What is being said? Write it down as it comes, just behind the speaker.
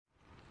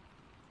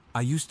I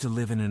used to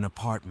live in an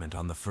apartment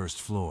on the first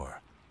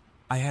floor.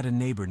 I had a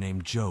neighbor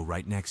named Joe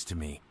right next to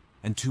me,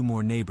 and two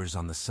more neighbors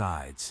on the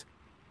sides.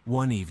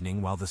 One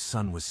evening, while the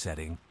sun was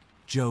setting,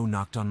 Joe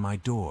knocked on my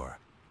door.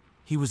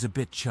 He was a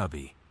bit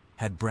chubby,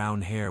 had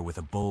brown hair with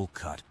a bowl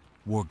cut,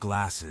 wore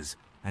glasses,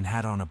 and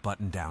had on a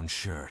button-down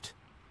shirt.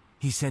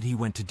 He said he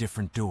went to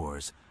different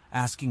doors,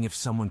 asking if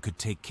someone could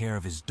take care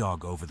of his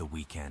dog over the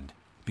weekend,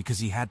 because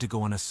he had to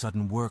go on a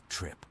sudden work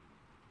trip.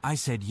 I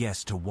said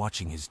yes to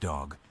watching his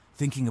dog,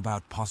 thinking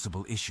about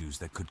possible issues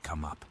that could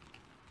come up.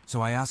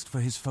 So I asked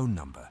for his phone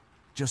number,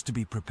 just to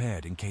be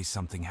prepared in case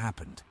something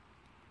happened.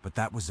 But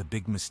that was a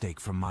big mistake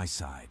from my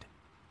side.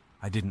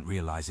 I didn't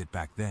realize it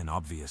back then,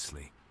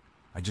 obviously.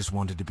 I just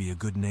wanted to be a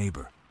good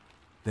neighbor.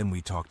 Then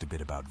we talked a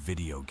bit about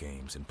video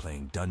games and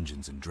playing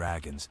Dungeons and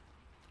Dragons,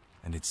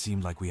 and it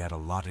seemed like we had a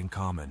lot in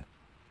common.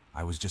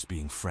 I was just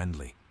being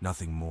friendly,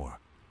 nothing more.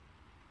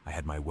 I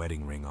had my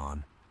wedding ring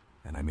on,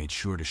 and I made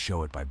sure to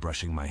show it by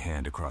brushing my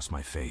hand across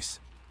my face.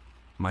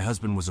 My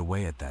husband was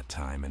away at that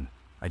time, and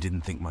I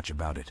didn't think much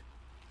about it.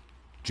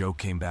 Joe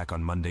came back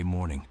on Monday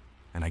morning,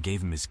 and I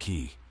gave him his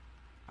key.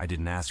 I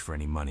didn't ask for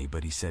any money,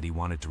 but he said he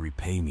wanted to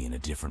repay me in a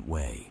different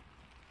way.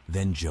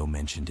 Then Joe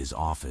mentioned his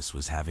office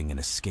was having an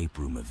escape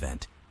room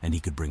event, and he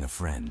could bring a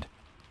friend.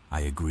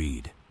 I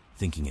agreed,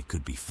 thinking it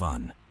could be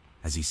fun,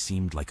 as he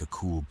seemed like a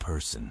cool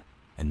person,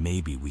 and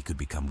maybe we could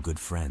become good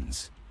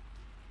friends.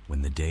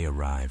 When the day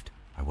arrived,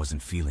 I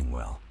wasn't feeling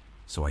well,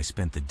 so I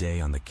spent the day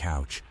on the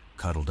couch,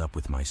 cuddled up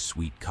with my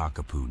sweet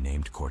cockapoo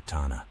named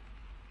Cortana.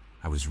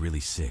 I was really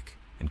sick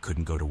and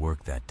couldn't go to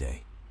work that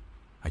day.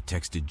 I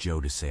texted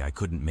Joe to say I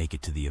couldn't make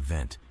it to the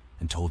event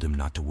and told him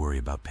not to worry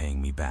about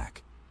paying me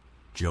back.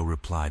 Joe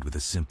replied with a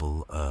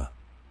simple,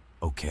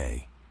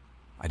 okay.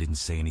 I didn't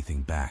say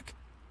anything back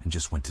and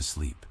just went to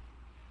sleep.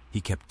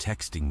 He kept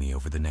texting me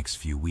over the next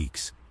few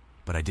weeks,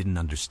 but I didn't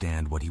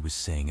understand what he was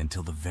saying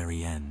until the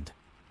very end.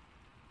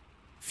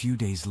 Few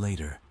days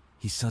later,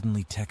 he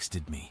suddenly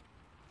texted me,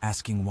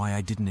 asking why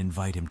I didn't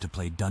invite him to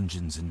play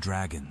Dungeons and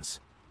Dragons.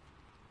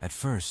 At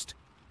first,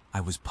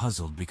 I was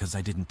puzzled because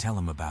I didn't tell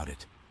him about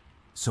it,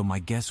 so my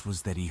guess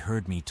was that he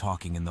heard me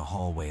talking in the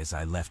hallway as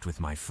I left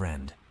with my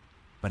friend.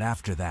 But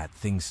after that,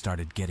 things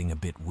started getting a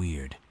bit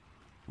weird.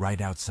 Right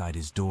outside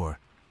his door,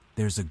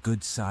 there's a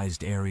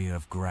good-sized area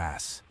of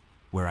grass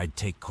where I'd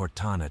take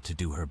Cortana to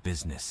do her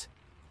business.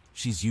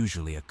 She's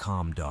usually a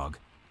calm dog,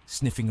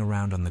 sniffing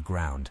around on the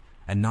ground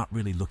and not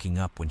really looking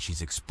up when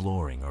she's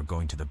exploring or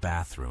going to the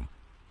bathroom.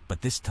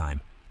 But this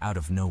time, out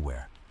of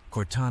nowhere,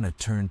 Cortana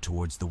turned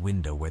towards the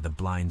window where the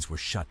blinds were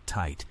shut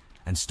tight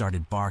and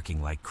started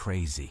barking like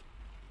crazy.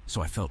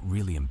 So I felt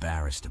really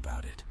embarrassed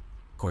about it.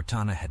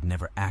 Cortana had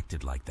never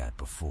acted like that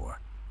before.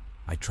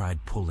 I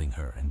tried pulling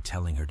her and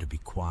telling her to be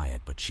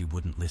quiet, but she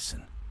wouldn't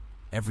listen.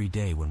 Every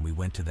day when we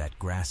went to that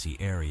grassy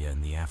area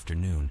in the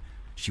afternoon,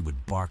 she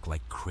would bark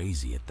like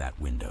crazy at that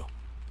window.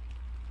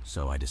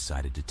 So I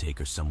decided to take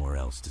her somewhere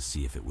else to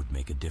see if it would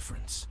make a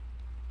difference.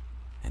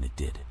 And it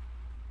did.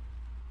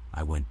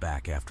 I went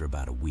back after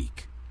about a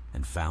week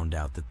and found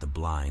out that the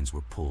blinds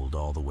were pulled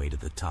all the way to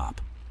the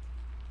top.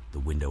 The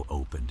window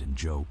opened and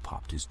Joe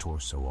popped his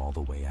torso all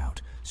the way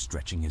out,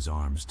 stretching his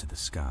arms to the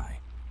sky.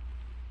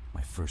 My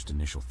first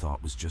initial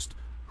thought was just,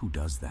 who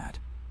does that?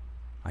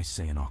 I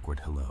say an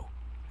awkward hello,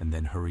 and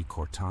then hurry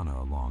Cortana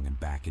along and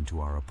back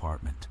into our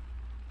apartment.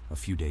 A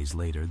few days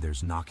later,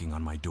 there's knocking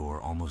on my door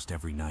almost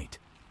every night.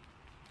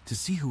 To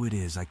see who it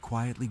is, I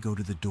quietly go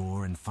to the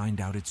door and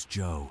find out it's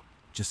Joe,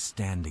 just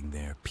standing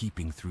there,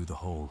 peeping through the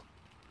hole.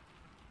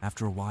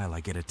 After a while, I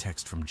get a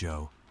text from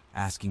Joe,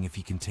 asking if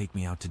he can take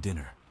me out to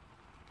dinner.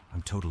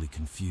 I'm totally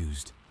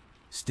confused,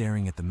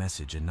 staring at the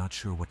message and not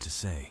sure what to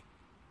say.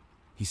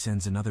 He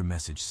sends another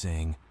message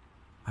saying,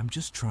 "I'm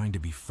just trying to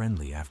be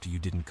friendly after you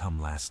didn't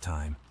come last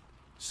time.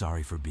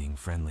 Sorry for being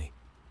friendly.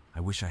 I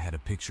wish I had a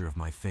picture of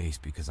my face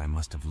because I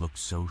must have looked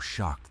so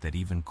shocked that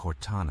even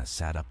Cortana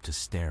sat up to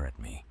stare at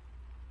me."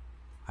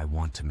 I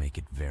want to make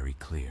it very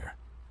clear.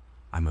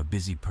 I'm a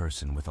busy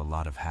person with a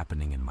lot of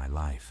happening in my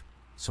life,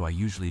 so I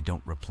usually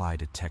don't reply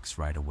to texts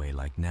right away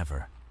like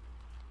never.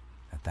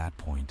 At that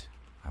point,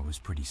 I was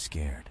pretty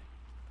scared.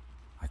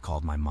 I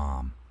called my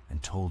mom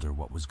and told her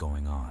what was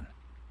going on.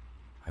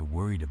 I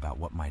worried about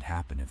what might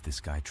happen if this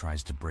guy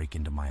tries to break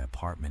into my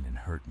apartment and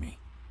hurt me.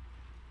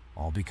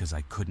 All because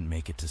I couldn't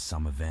make it to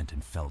some event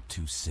and felt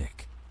too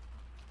sick.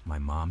 My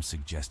mom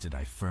suggested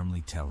I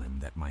firmly tell him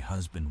that my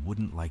husband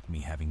wouldn't like me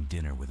having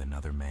dinner with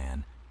another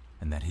man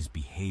and that his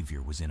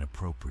behavior was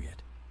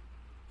inappropriate.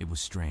 It was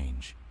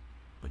strange,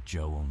 but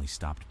Joe only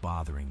stopped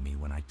bothering me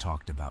when I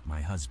talked about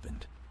my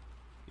husband.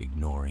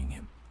 Ignoring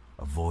him,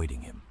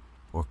 avoiding him,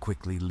 or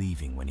quickly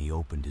leaving when he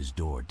opened his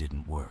door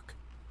didn't work.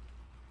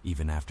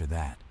 Even after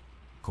that,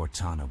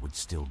 Cortana would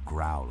still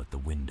growl at the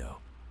window.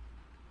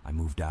 I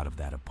moved out of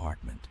that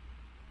apartment,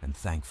 and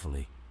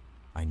thankfully,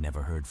 I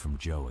never heard from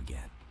Joe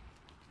again.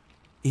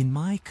 In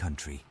my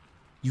country,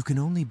 you can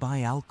only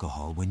buy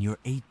alcohol when you're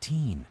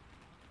 18.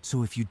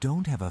 So if you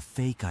don't have a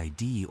fake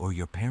ID or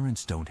your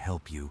parents don't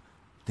help you,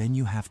 then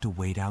you have to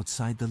wait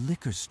outside the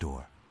liquor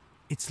store.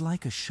 It's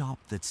like a shop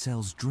that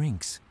sells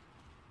drinks.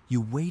 You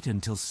wait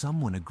until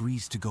someone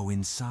agrees to go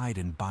inside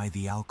and buy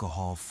the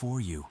alcohol for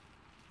you.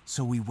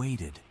 So we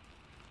waited.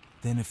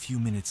 Then a few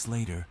minutes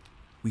later,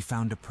 we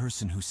found a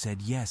person who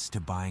said yes to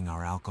buying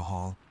our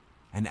alcohol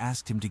and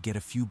asked him to get a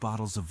few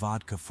bottles of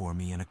vodka for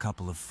me and a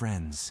couple of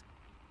friends.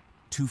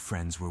 2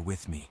 friends were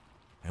with me,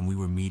 and we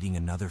were meeting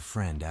another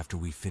friend after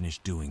we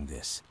finished doing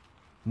this.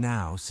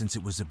 Now, since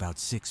it was about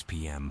 6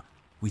 p.m.,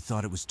 we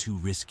thought it was too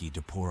risky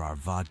to pour our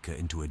vodka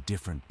into a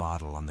different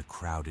bottle on the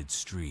crowded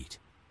street.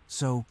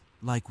 So,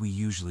 like we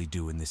usually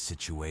do in this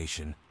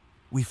situation,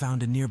 we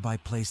found a nearby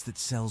place that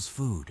sells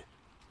food.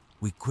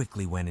 We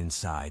quickly went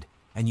inside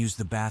and used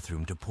the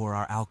bathroom to pour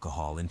our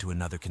alcohol into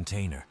another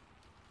container.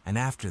 And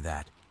after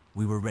that,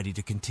 we were ready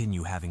to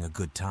continue having a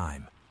good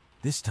time.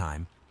 This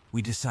time,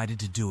 we decided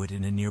to do it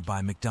in a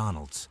nearby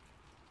McDonald's.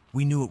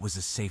 We knew it was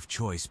a safe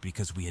choice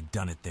because we had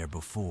done it there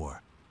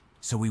before.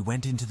 So we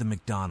went into the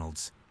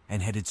McDonald's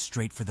and headed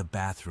straight for the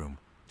bathroom,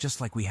 just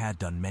like we had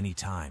done many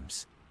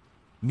times.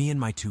 Me and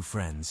my 2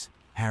 friends,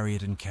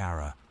 Harriet and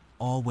Kara,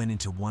 all went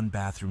into one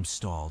bathroom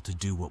stall to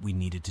do what we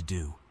needed to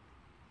do.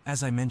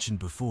 As I mentioned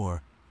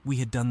before, we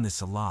had done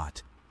this a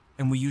lot,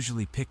 and we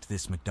usually picked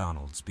this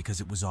McDonald's because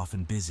it was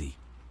often busy,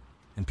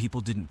 and people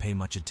didn't pay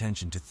much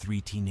attention to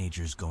 3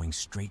 teenagers going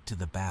straight to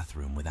the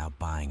bathroom without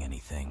buying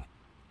anything.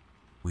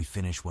 We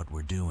finish what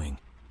we're doing,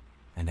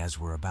 and as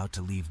we're about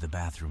to leave the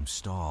bathroom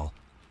stall,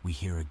 we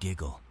hear a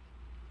giggle.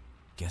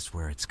 Guess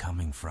where it's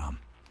coming from?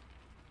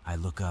 I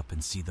look up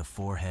and see the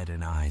forehead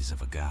and eyes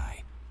of a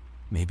guy,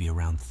 maybe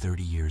around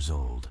 30 years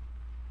old,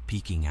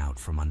 peeking out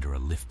from under a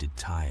lifted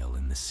tile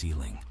in the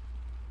ceiling.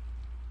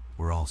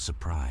 We're all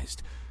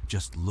surprised,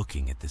 just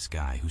looking at this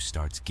guy who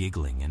starts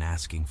giggling and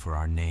asking for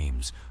our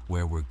names,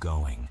 where we're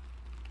going,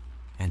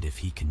 and if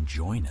he can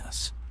join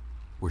us.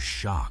 We're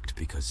shocked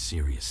because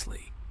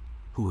seriously,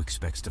 who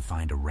expects to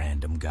find a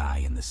random guy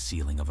in the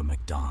ceiling of a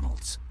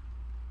McDonald's?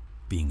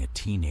 Being a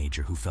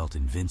teenager who felt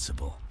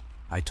invincible,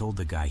 I told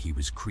the guy he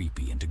was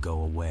creepy and to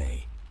go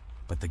away,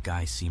 but the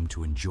guy seemed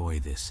to enjoy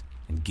this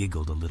and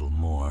giggled a little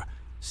more,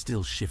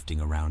 still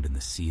shifting around in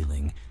the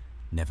ceiling,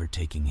 never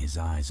taking his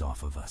eyes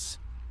off of us.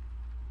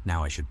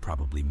 Now I should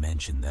probably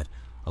mention that,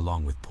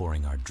 along with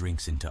pouring our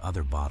drinks into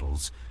other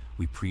bottles,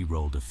 we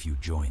pre-rolled a few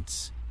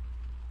joints.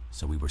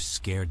 So we were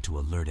scared to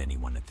alert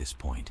anyone at this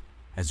point,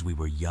 as we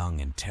were young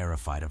and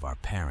terrified of our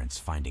parents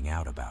finding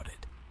out about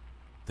it.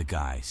 The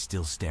guy,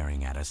 still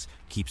staring at us,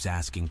 keeps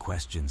asking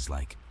questions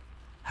like,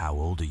 "How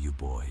old are you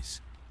boys?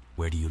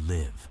 Where do you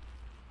live?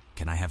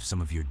 Can I have some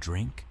of your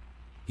drink?"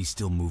 He's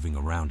still moving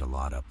around a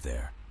lot up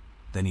there.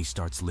 Then he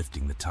starts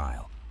lifting the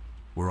tile.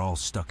 We're all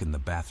stuck in the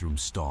bathroom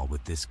stall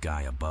with this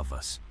guy above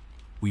us.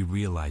 We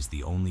realize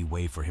the only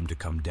way for him to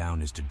come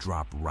down is to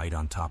drop right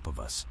on top of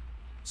us.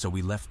 So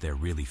we left there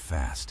really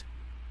fast.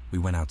 We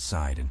went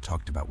outside and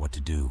talked about what to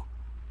do.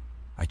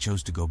 I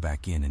chose to go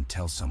back in and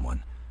tell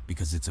someone,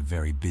 because it's a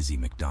very busy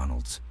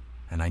McDonald's,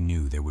 and I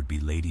knew there would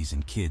be ladies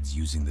and kids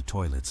using the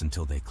toilets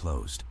until they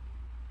closed.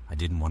 I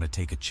didn't want to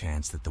take a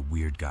chance that the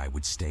weird guy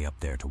would stay up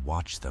there to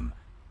watch them,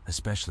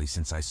 especially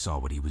since I saw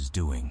what he was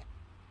doing.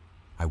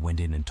 I went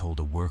in and told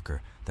a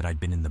worker that I'd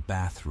been in the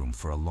bathroom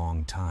for a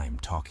long time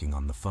talking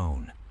on the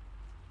phone.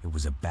 It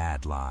was a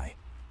bad lie,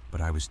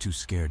 but I was too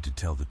scared to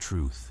tell the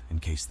truth in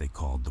case they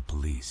called the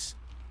police.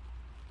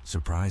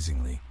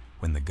 Surprisingly,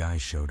 when the guy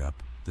showed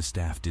up, the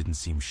staff didn't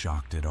seem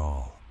shocked at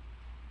all.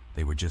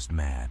 They were just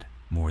mad,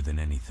 more than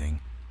anything.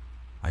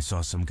 I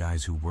saw some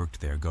guys who worked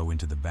there go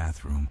into the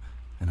bathroom,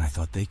 and I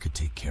thought they could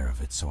take care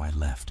of it, so I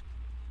left.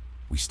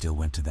 We still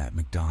went to that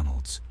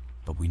McDonald's,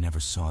 but we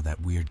never saw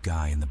that weird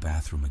guy in the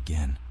bathroom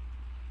again.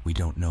 We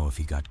don't know if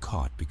he got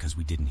caught because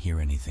we didn't hear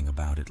anything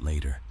about it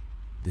later.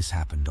 This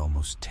happened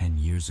almost 10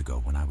 years ago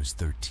when I was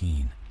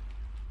 13.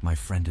 My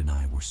friend and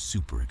I were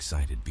super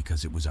excited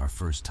because it was our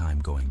first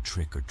time going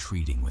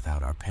trick-or-treating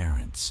without our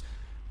parents.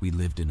 We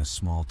lived in a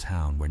small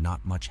town where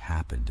not much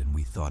happened, and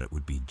we thought it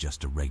would be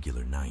just a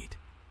regular night.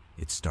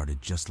 It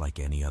started just like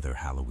any other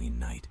Halloween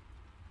night.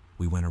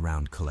 We went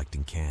around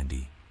collecting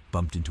candy,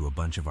 bumped into a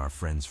bunch of our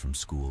friends from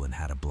school, and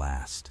had a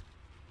blast.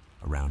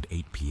 Around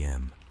 8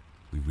 p.m.,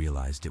 we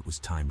realized it was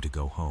time to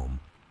go home.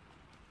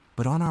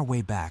 But on our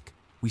way back,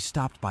 we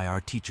stopped by our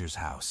teacher's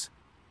house.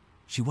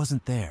 She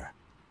wasn't there,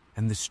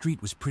 and the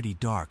street was pretty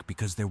dark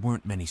because there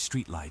weren't many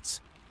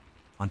streetlights.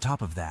 On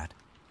top of that,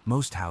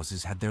 most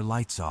houses had their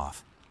lights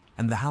off,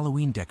 and the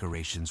Halloween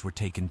decorations were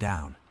taken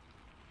down.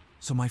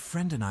 So my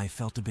friend and I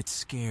felt a bit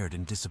scared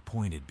and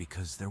disappointed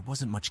because there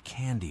wasn't much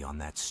candy on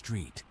that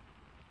street.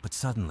 But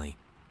suddenly,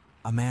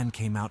 a man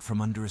came out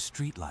from under a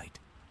streetlight.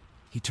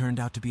 He turned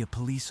out to be a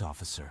police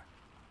officer.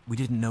 We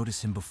didn't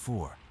notice him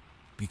before,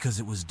 because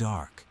it was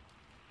dark.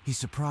 He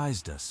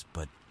surprised us,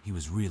 but he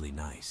was really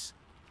nice.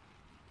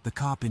 The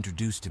cop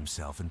introduced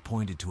himself and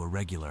pointed to a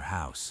regular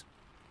house.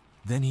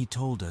 Then he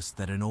told us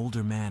that an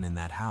older man in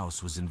that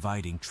house was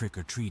inviting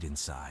trick-or-treat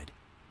inside.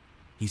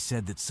 He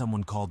said that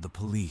someone called the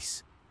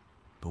police,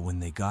 but when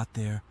they got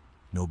there,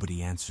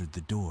 nobody answered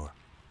the door.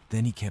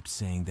 Then he kept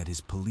saying that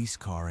his police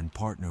car and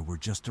partner were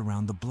just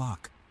around the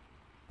block.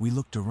 We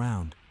looked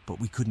around, but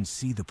we couldn't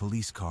see the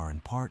police car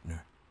and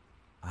partner.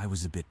 I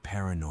was a bit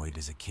paranoid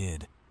as a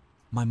kid.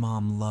 My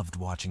mom loved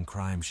watching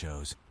crime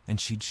shows, and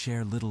she'd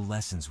share little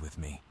lessons with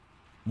me.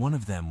 One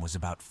of them was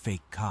about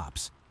fake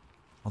cops,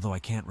 although I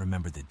can't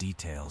remember the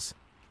details.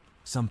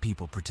 Some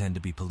people pretend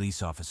to be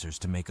police officers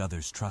to make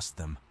others trust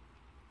them.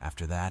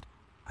 After that,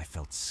 I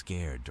felt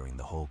scared during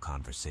the whole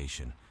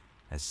conversation,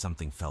 as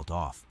something felt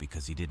off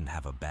because he didn't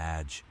have a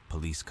badge,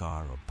 police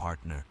car, or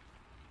partner.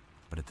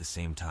 But at the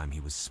same time, he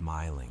was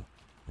smiling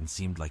and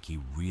seemed like he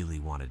really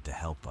wanted to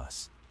help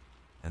us.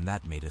 And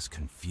that made us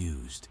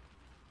confused.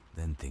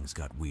 Then things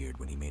got weird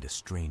when he made a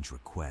strange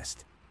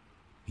request.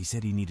 He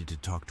said he needed to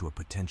talk to a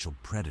potential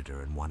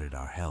predator and wanted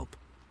our help.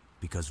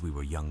 Because we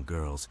were young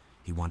girls,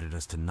 he wanted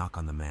us to knock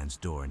on the man's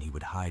door and he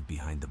would hide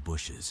behind the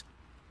bushes.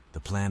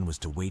 The plan was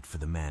to wait for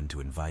the man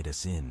to invite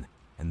us in,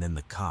 and then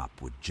the cop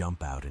would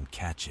jump out and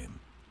catch him.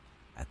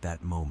 At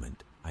that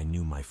moment, I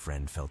knew my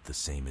friend felt the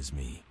same as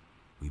me.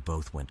 We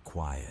both went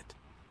quiet,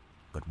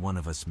 but one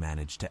of us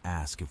managed to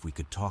ask if we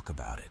could talk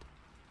about it.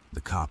 The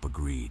cop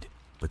agreed,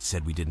 but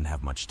said we didn't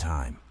have much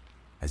time,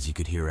 as he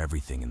could hear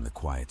everything in the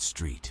quiet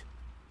street.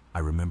 I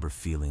remember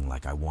feeling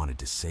like I wanted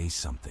to say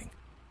something,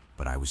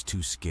 but I was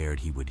too scared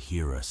he would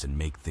hear us and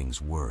make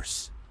things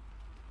worse.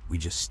 We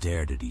just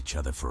stared at each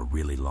other for a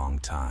really long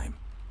time.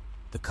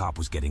 The cop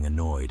was getting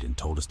annoyed and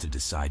told us to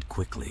decide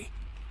quickly.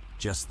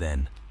 Just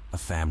then, a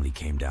family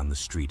came down the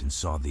street and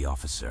saw the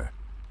officer.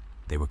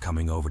 They were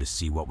coming over to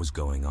see what was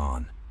going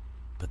on,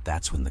 but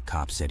that's when the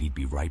cop said he'd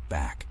be right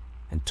back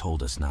and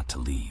told us not to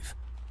leave.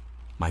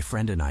 My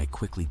friend and I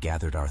quickly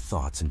gathered our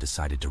thoughts and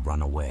decided to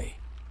run away.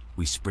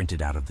 We sprinted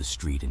out of the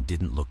street and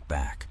didn't look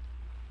back.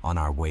 On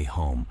our way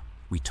home,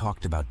 we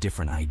talked about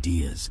different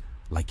ideas,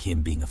 like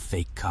him being a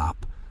fake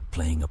cop,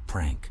 playing a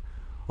prank,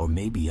 or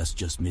maybe us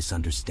just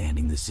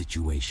misunderstanding the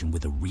situation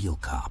with a real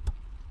cop.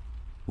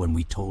 When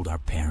we told our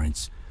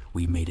parents,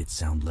 we made it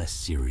sound less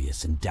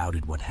serious and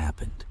doubted what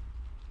happened.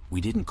 We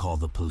didn't call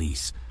the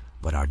police,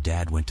 but our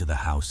dad went to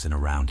the house and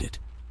around it.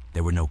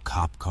 There were no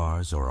cop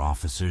cars or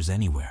officers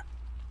anywhere.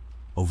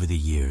 Over the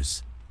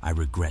years, I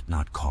regret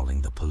not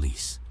calling the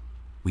police.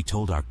 We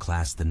told our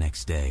class the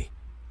next day,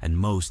 and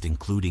most,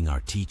 including our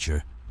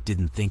teacher,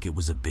 didn't think it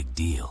was a big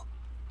deal.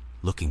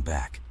 Looking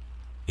back,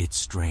 it's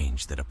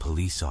strange that a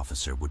police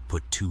officer would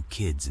put two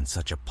kids in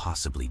such a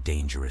possibly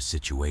dangerous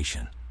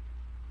situation.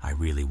 I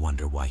really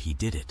wonder why he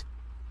did it.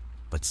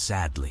 But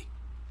sadly,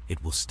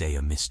 it will stay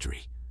a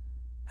mystery.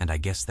 And I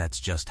guess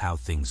that's just how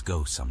things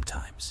go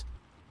sometimes.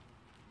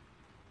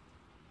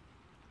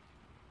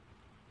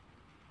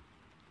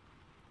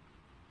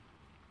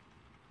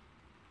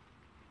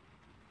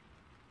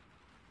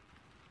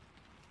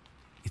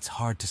 It's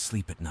hard to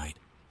sleep at night,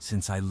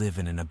 since I live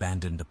in an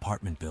abandoned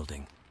apartment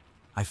building.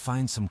 I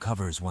find some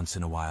covers once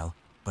in a while,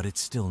 but it's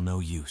still no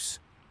use.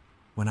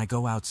 When I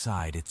go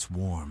outside, it's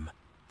warm,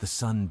 the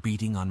sun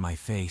beating on my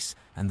face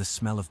and the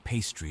smell of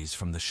pastries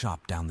from the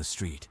shop down the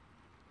street.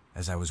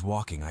 As I was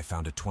walking, I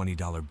found a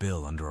 $20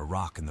 bill under a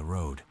rock in the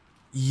road.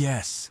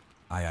 Yes,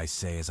 I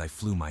say as I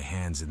flew my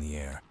hands in the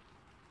air.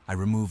 I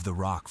remove the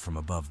rock from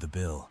above the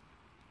bill.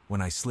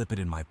 When I slip it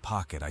in my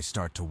pocket, I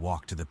start to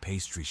walk to the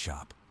pastry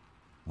shop.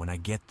 When I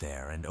get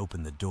there and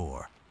open the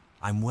door,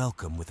 I'm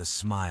welcomed with a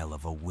smile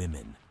of a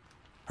woman.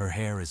 Her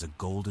hair is a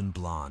golden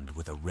blonde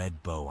with a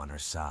red bow on her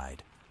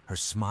side. Her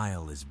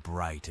smile is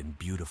bright and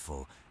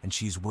beautiful, and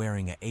she's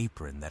wearing an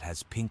apron that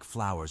has pink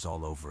flowers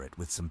all over it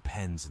with some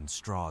pens and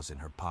straws in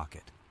her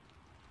pocket.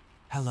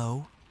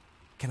 "Hello?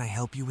 Can I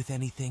help you with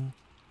anything?"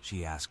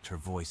 she asked. Her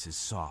voice is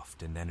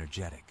soft and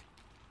energetic.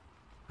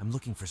 "I'm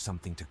looking for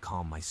something to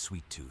calm my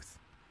sweet tooth,"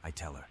 I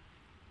tell her.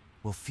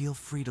 "Well, feel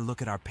free to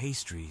look at our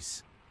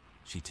pastries,"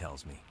 she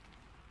tells me.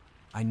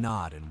 I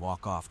nod and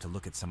walk off to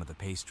look at some of the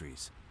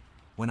pastries.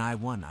 When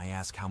I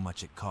ask how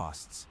much it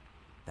costs.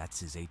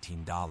 "That's his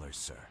 $18,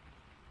 sir,"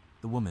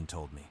 the woman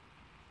told me.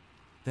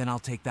 "Then I'll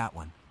take that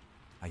one,"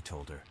 I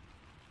told her.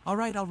 "All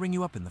right, I'll ring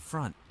you up in the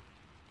front."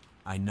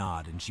 I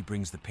nod and she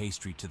brings the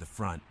pastry to the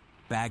front,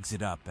 bags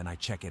it up, and I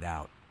check it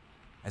out.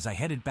 As I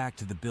headed back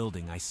to the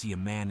building, I see a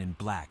man in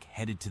black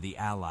headed to the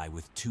alley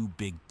with two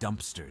big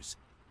dumpsters.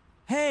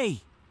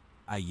 "Hey!"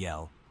 I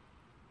yell.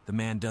 The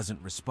man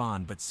doesn't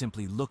respond but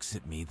simply looks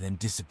at me, then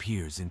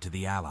disappears into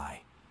the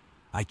alley.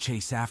 I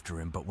chase after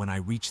him, but when I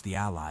reach the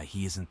alley,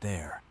 he isn't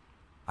there.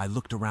 I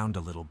looked around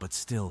a little, but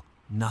still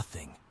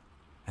nothing.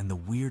 And the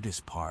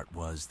weirdest part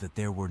was that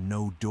there were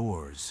no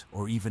doors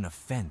or even a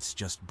fence,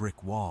 just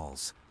brick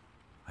walls.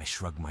 I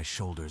shrugged my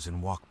shoulders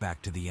and walked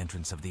back to the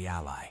entrance of the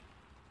alley.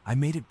 I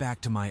made it back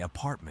to my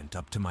apartment,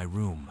 up to my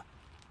room.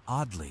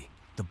 Oddly,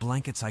 the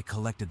blankets I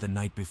collected the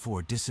night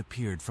before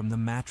disappeared from the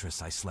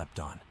mattress I slept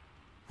on.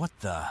 What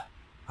the?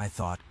 I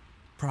thought.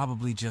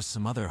 Probably just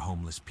some other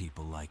homeless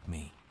people like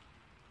me.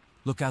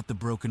 Look out the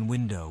broken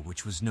window,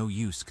 which was no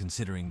use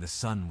considering the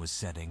sun was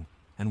setting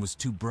and was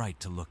too bright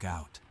to look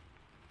out.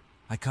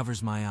 I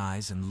covers my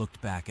eyes and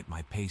looked back at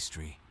my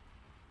pastry.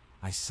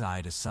 I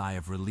sighed a sigh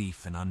of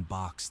relief and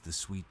unboxed the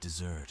sweet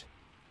dessert.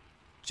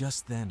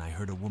 Just then I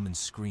heard a woman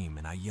scream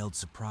and I yelled,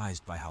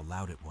 surprised by how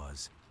loud it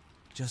was.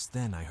 Just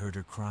then I heard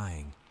her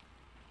crying.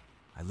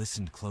 I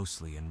listened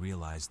closely and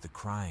realized the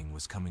crying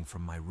was coming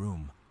from my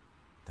room.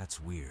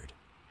 That's weird.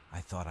 I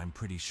thought I'm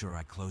pretty sure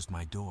I closed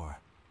my door.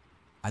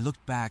 I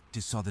looked back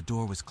to saw the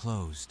door was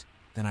closed.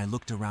 Then I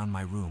looked around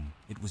my room.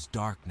 It was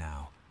dark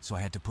now, so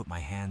I had to put my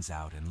hands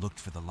out and looked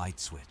for the light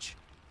switch.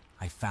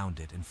 I found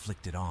it and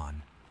flicked it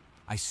on.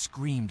 I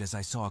screamed as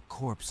I saw a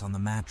corpse on the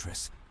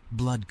mattress,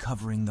 blood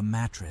covering the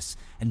mattress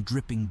and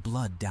dripping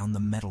blood down the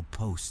metal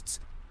posts.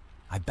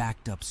 I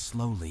backed up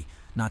slowly,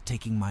 not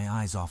taking my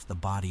eyes off the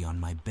body on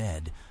my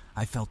bed.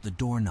 I felt the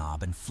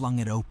doorknob and flung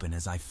it open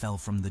as I fell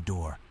from the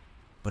door.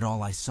 But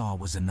all I saw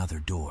was another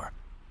door.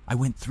 I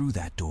went through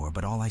that door,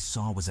 but all I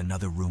saw was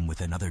another room with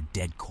another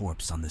dead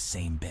corpse on the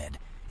same bed.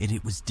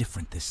 It was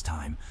different this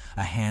time,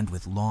 a hand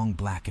with long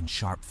black and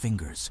sharp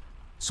fingers.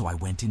 So I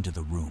went into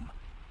the room.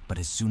 But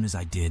as soon as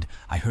I did,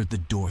 I heard the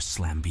door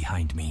slam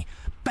behind me.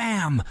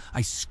 Bam!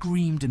 I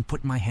screamed and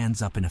put my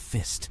hands up in a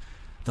fist.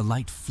 The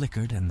light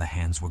flickered and the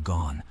hands were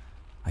gone.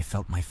 I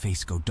felt my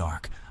face go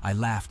dark. I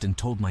laughed and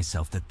told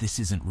myself that this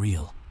isn't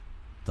real.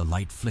 The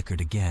light flickered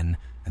again,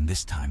 and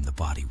this time the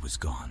body was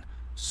gone.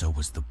 So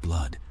was the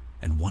blood,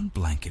 and one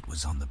blanket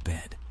was on the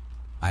bed.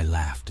 I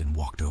laughed and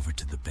walked over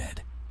to the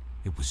bed.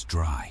 It was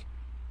dry.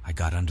 I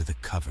got under the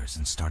covers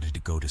and started to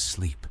go to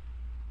sleep.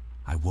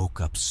 I woke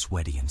up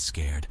sweaty and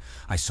scared.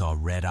 I saw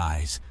red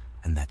eyes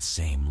and that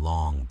same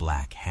long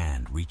black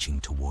hand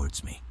reaching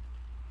towards me.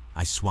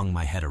 I swung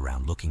my head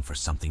around looking for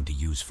something to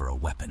use for a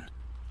weapon.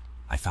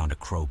 I found a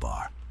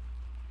crowbar.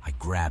 I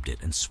grabbed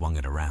it and swung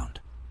it around.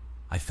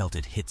 I felt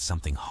it hit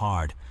something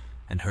hard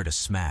and heard a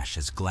smash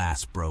as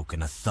glass broke,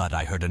 and a thud.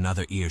 I heard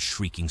another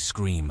ear-shrieking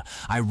scream.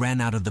 I ran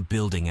out of the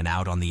building and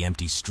out on the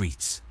empty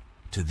streets.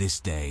 To this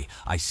day,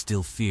 I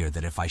still fear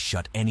that if I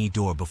shut any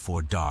door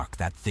before dark,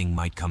 that thing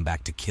might come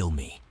back to kill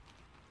me.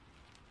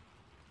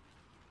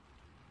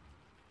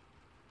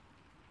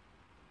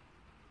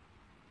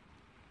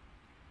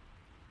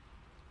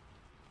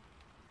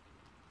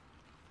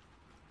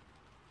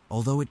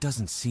 Although it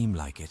doesn't seem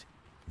like it,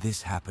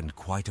 this happened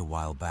quite a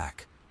while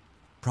back,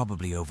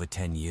 probably over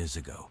 10 years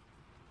ago.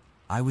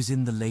 I was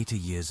in the later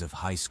years of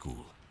high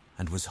school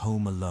and was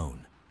home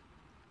alone.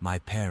 My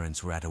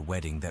parents were at a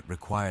wedding that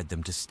required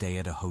them to stay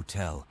at a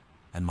hotel,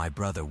 and my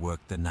brother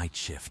worked the night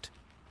shift.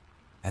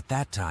 At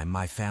that time,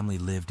 my family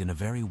lived in a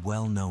very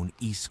well-known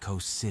East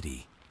Coast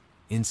city,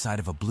 inside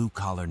of a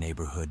blue-collar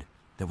neighborhood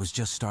that was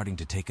just starting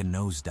to take a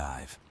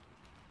nosedive.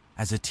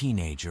 As a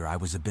teenager, I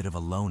was a bit of a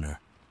loner.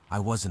 I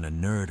wasn't a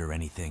nerd or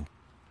anything.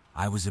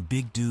 I was a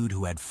big dude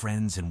who had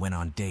friends and went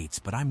on dates,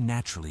 but I'm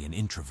naturally an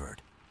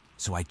introvert,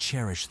 so I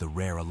cherished the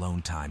rare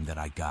alone time that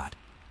I got.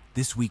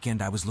 This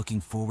weekend I was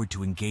looking forward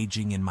to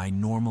engaging in my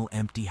normal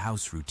empty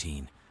house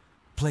routine.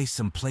 Play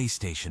some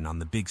PlayStation on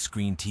the big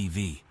screen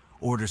TV,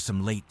 order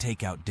some late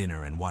takeout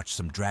dinner and watch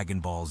some Dragon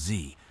Ball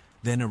Z,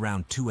 then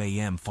around 2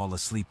 a.m. fall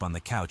asleep on the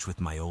couch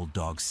with my old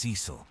dog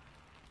Cecil.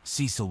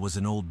 Cecil was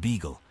an old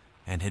beagle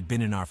and had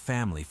been in our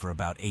family for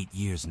about 8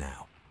 years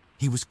now.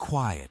 He was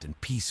quiet and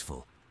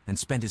peaceful and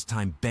spent his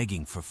time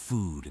begging for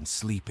food and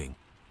sleeping.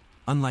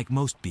 Unlike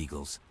most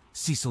beagles,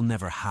 Cecil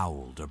never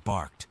howled or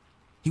barked.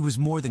 He was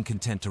more than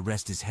content to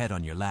rest his head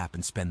on your lap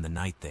and spend the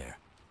night there.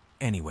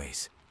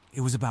 Anyways,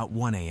 it was about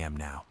 1 a.m.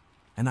 now,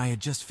 and I had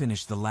just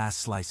finished the last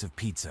slice of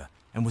pizza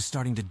and was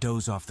starting to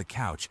doze off the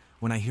couch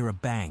when I hear a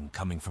bang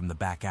coming from the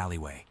back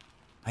alleyway.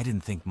 I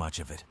didn't think much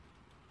of it.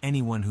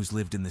 Anyone who's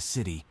lived in the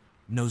city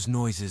knows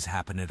noises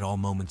happen at all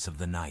moments of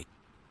the night.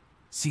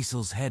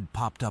 Cecil's head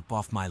popped up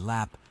off my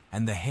lap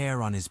and the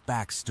hair on his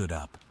back stood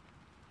up.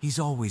 He's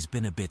always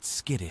been a bit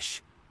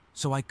skittish,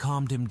 so I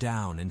calmed him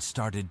down and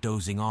started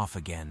dozing off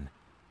again.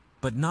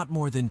 But not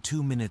more than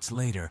 2 minutes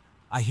later,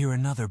 I hear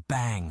another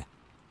bang.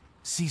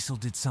 Cecil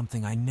did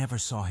something I never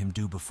saw him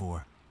do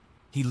before.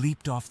 He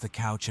leaped off the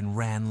couch and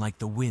ran like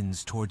the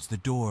winds towards the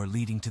door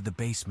leading to the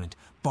basement,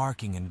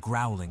 barking and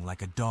growling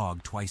like a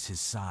dog twice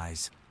his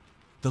size.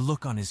 The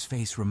look on his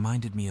face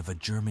reminded me of a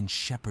German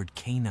Shepherd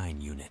canine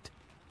unit.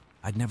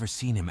 I'd never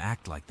seen him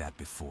act like that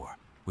before,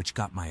 which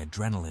got my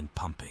adrenaline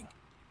pumping.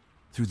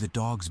 Through the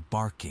dog's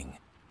barking,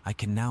 I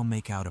can now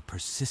make out a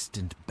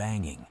persistent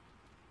banging.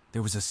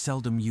 There was a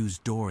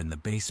seldom-used door in the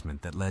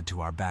basement that led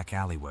to our back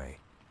alleyway.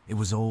 It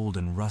was old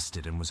and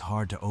rusted and was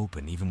hard to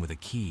open even with a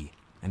key,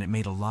 and it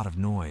made a lot of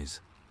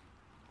noise.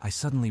 I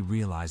suddenly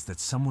realized that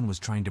someone was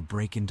trying to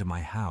break into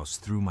my house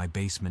through my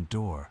basement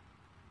door.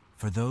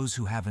 For those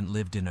who haven't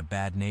lived in a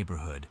bad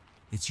neighborhood,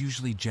 it's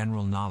usually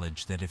general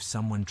knowledge that if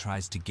someone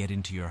tries to get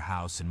into your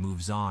house and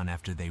moves on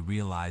after they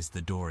realize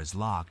the door is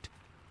locked,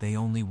 they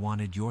only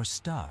wanted your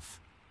stuff.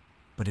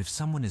 But if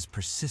someone is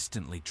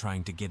persistently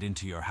trying to get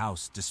into your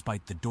house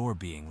despite the door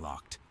being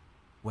locked,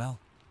 well,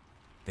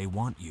 they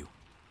want you.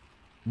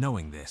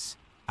 Knowing this,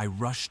 I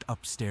rushed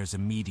upstairs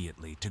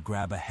immediately to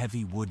grab a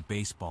heavy wood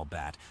baseball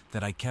bat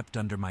that I kept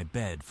under my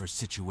bed for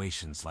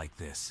situations like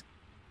this.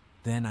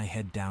 Then I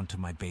head down to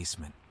my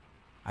basement.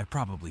 I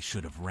probably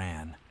should have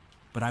ran,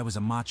 but I was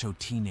a macho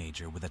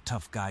teenager with a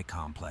tough guy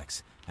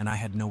complex, and I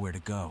had nowhere to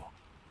go.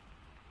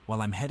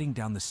 While I'm heading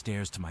down the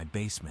stairs to my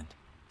basement,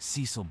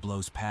 Cecil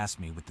blows past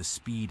me with the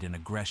speed and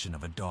aggression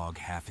of a dog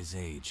half his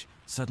age.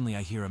 Suddenly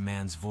I hear a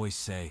man's voice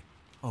say,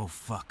 "Oh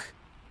fuck,"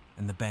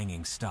 and the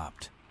banging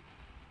stopped.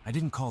 I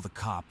didn't call the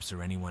cops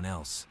or anyone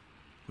else,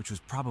 which was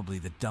probably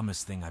the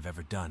dumbest thing I've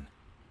ever done.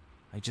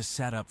 I just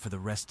sat up for the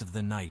rest of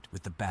the night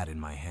with the bat in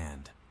my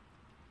hand.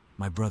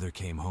 My brother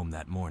came home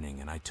that morning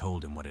and I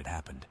told him what had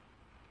happened.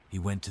 He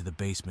went to the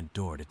basement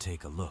door to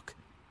take a look,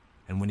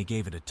 and when he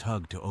gave it a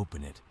tug to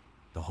open it,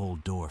 the whole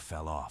door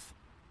fell off.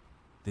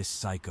 This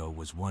psycho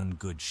was one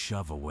good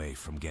shove away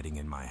from getting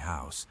in my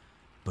house,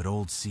 but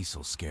old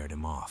Cecil scared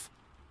him off.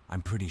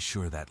 I'm pretty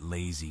sure that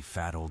lazy,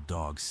 fat old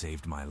dog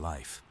saved my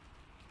life.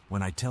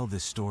 When I tell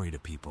this story to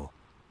people,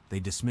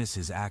 they dismiss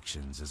his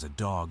actions as a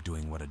dog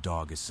doing what a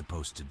dog is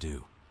supposed to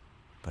do.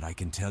 But I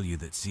can tell you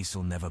that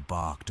Cecil never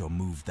barked or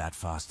moved that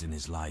fast in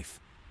his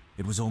life.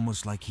 It was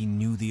almost like he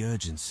knew the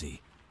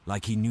urgency,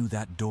 like he knew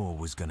that door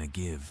was gonna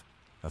give.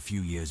 A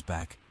few years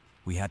back,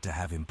 we had to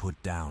have him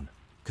put down,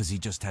 'cause he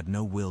just had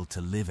no will to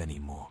live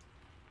anymore.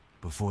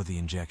 Before the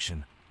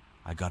injection,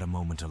 I got a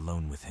moment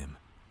alone with him.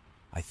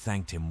 I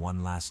thanked him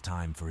one last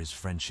time for his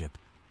friendship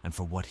and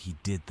for what he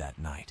did that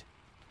night.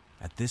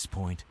 At this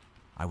point,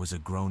 I was a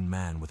grown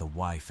man with a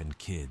wife and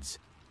kids,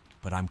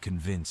 but I'm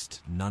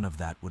convinced none of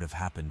that would have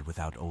happened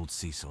without old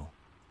Cecil.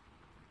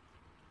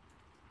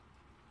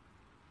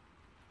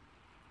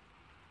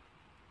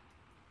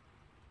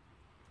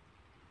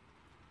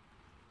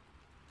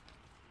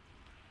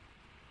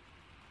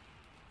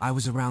 I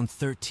was around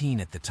 13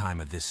 at the time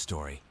of this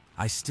story.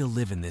 I still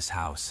live in this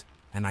house,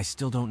 and I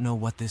still don't know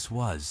what this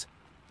was.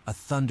 A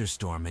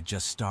thunderstorm had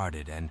just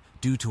started, and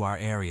due to our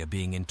area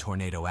being in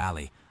Tornado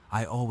Alley,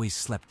 I always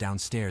slept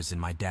downstairs in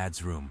my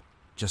dad's room,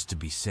 just to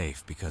be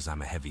safe because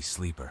I'm a heavy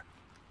sleeper.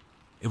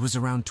 It was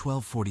around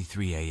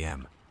 12:43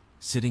 a.m.,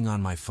 sitting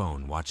on my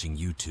phone watching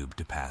YouTube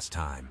to pass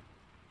time.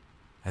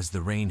 As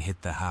the rain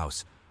hit the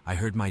house, I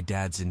heard my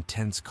dad's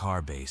intense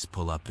car bass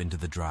pull up into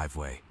the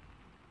driveway.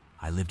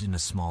 I lived in a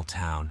small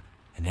town,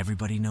 and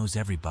everybody knows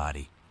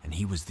everybody, and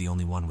he was the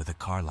only one with a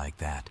car like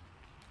that.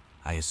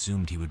 I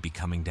assumed he would be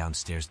coming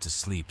downstairs to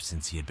sleep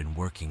since he had been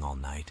working all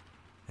night,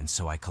 and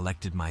so I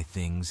collected my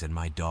things and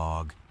my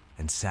dog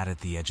and sat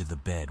at the edge of the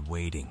bed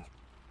waiting.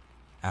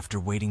 After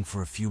waiting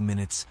for a few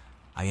minutes,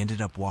 I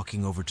ended up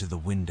walking over to the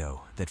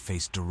window that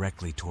faced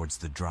directly towards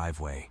the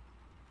driveway.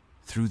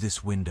 Through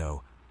this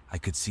window, I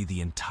could see the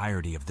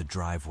entirety of the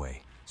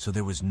driveway, so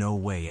there was no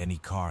way any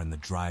car in the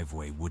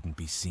driveway wouldn't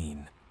be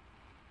seen.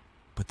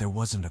 But there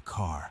wasn't a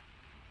car.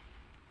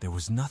 There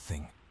was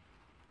nothing.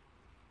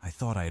 I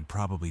thought I had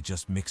probably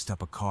just mixed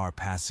up a car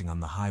passing on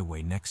the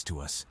highway next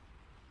to us,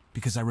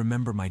 because I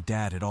remember my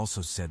dad had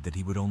also said that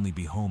he would only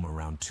be home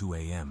around 2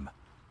 a.m.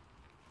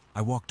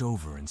 I walked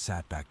over and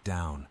sat back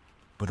down,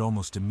 but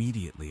almost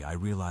immediately I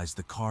realized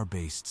the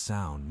car-based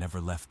sound never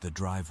left the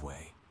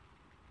driveway.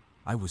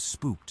 I was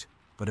spooked,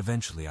 but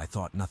eventually I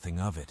thought nothing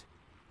of it,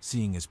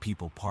 seeing as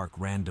people park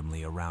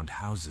randomly around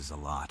houses a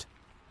lot.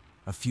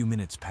 A few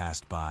minutes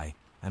passed by,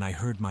 and I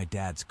heard my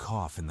dad's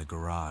cough in the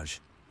garage.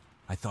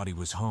 I thought he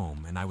was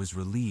home, and I was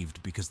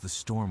relieved because the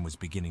storm was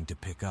beginning to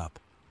pick up.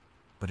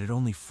 But it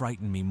only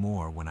frightened me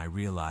more when I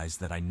realized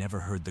that I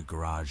never heard the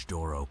garage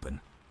door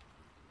open.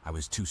 I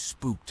was too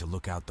spooked to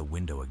look out the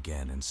window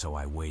again, and so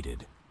I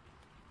waited.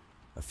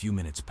 A few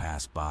minutes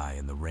passed by,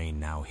 and the rain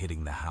now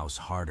hitting the house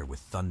harder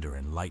with thunder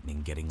and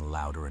lightning getting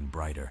louder and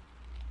brighter.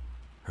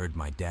 Heard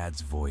my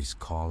dad's voice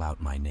call out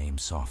my name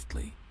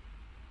softly.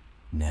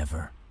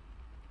 Never.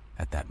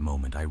 At that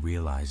moment, I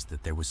realized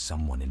that there was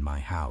someone in my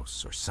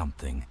house or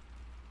something.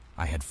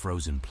 I had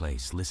frozen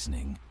place,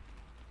 listening.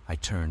 I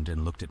turned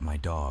and looked at my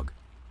dog,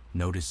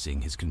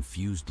 noticing his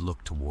confused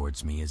look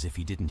towards me as if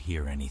he didn't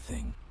hear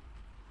anything.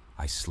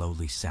 I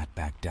slowly sat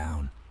back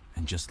down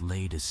and just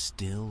laid as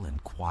still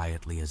and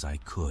quietly as I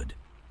could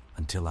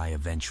until I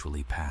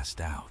eventually passed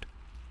out.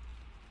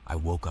 I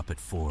woke up at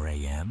 4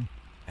 a.m.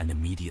 and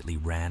immediately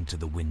ran to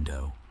the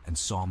window and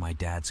saw my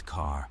dad's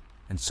car,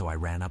 and so I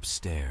ran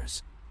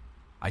upstairs.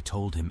 I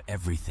told him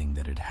everything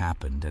that had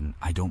happened, and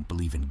I don't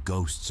believe in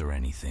ghosts or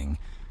anything,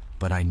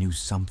 but I knew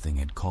something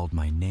had called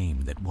my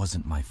name that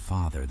wasn't my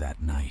father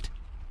that night.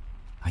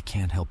 I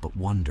can't help but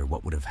wonder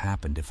what would have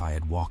happened if I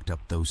had walked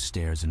up those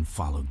stairs and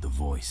followed the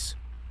voice.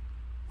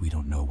 We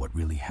don't know what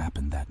really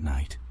happened that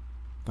night,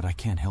 but I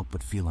can't help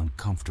but feel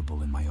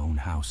uncomfortable in my own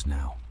house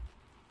now.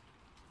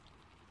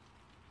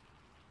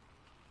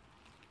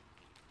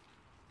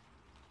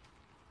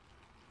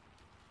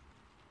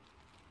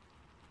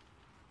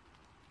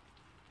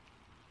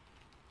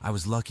 I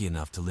was lucky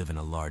enough to live in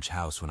a large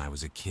house when I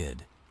was a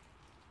kid.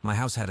 My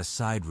house had a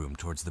side room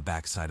towards the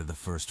back side of the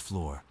first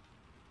floor.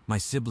 My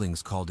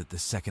siblings called it the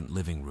second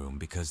living room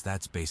because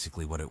that's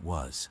basically what it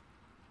was.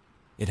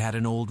 It had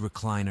an old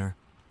recliner,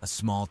 a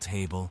small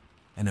table,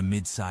 and a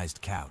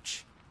mid-sized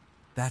couch.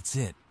 That's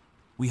it.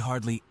 We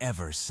hardly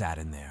ever sat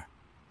in there.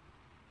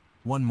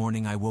 One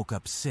morning I woke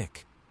up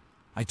sick.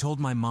 I told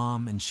my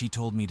mom, and she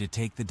told me to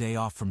take the day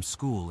off from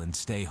school and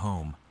stay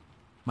home.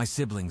 My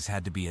siblings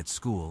had to be at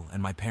school,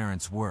 and my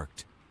parents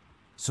worked,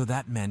 so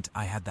that meant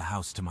I had the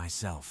house to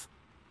myself.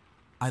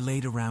 I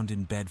laid around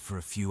in bed for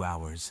a few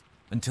hours,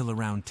 until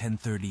around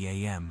 10:30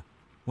 a.m.,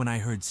 when I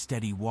heard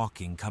steady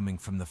walking coming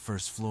from the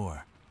first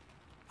floor.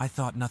 I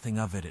thought nothing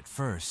of it at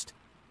first,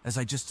 as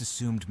I just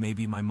assumed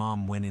maybe my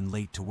mom went in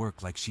late to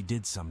work like she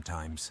did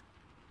sometimes.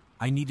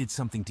 I needed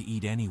something to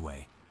eat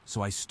anyway,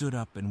 so I stood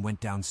up and went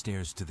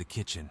downstairs to the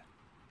kitchen.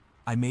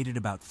 I made it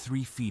about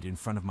 3 feet in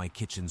front of my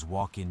kitchen's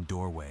walk-in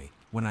doorway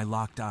when I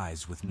locked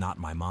eyes with not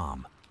my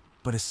mom,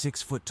 but a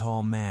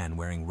 6-foot-tall man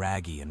wearing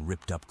raggy and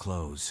ripped-up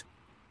clothes.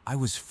 I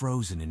was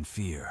frozen in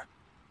fear.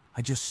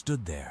 I just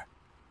stood there.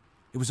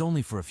 It was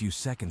only for a few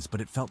seconds,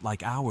 but it felt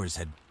like hours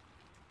had...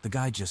 The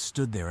guy just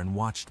stood there and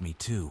watched me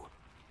too.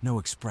 No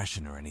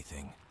expression or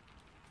anything.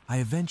 I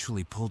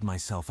eventually pulled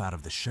myself out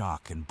of the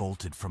shock and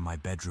bolted from my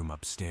bedroom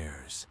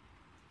upstairs.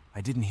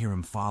 I didn't hear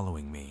him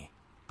following me,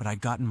 but I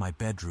got in my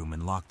bedroom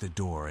and locked the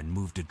door and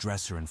moved a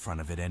dresser in front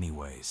of it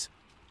anyways.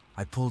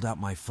 I pulled out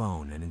my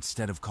phone, and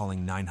instead of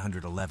calling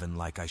 911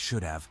 like I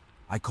should have,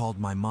 I called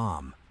my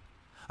mom.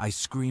 I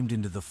screamed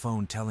into the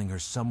phone telling her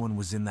someone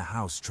was in the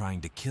house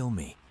trying to kill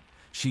me.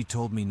 She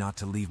told me not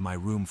to leave my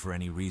room for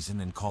any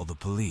reason and call the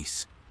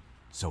police.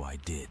 So I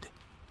did.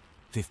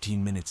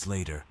 15 minutes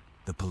later,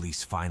 the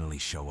police finally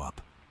show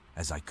up,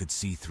 as I could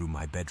see through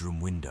my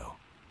bedroom window.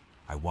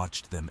 I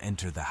watched them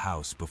enter the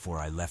house before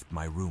I left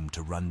my room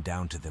to run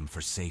down to them for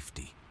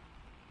safety.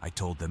 I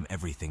told them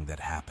everything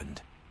that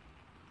happened.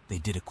 They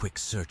did a quick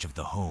search of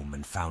the home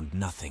and found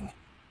nothing.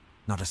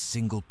 Not a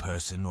single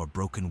person or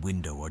broken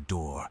window or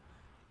door.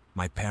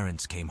 My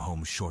parents came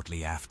home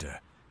shortly after.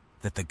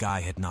 That the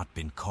guy had not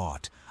been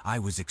caught. I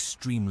was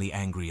extremely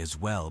angry as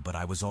well, but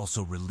I was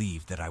also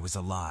relieved that I was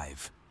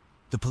alive.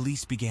 The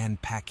police began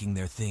packing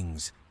their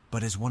things,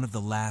 but as one of the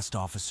last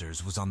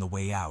officers was on the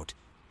way out,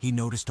 he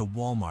noticed a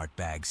Walmart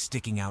bag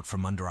sticking out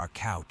from under our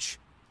couch.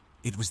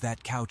 It was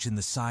that couch in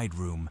the side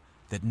room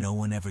that no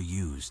one ever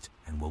used,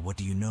 and well, what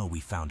do you know, we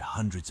found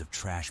hundreds of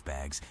trash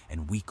bags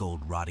and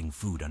week-old rotting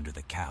food under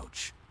the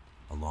couch,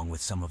 along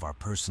with some of our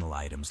personal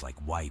items like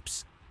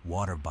wipes,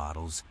 water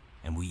bottles,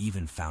 and we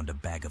even found a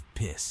bag of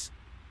piss.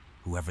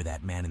 Whoever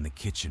that man in the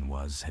kitchen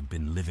was had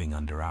been living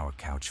under our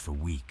couch for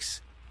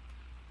weeks.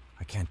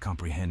 I can't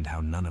comprehend how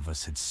none of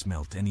us had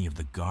smelt any of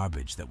the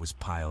garbage that was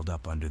piled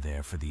up under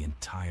there for the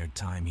entire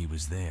time he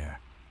was there.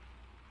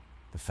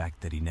 The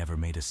fact that he never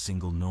made a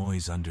single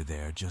noise under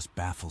there just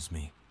baffles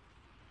me.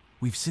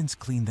 We've since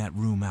cleaned that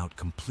room out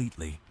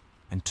completely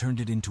and turned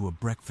it into a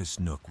breakfast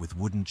nook with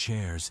wooden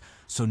chairs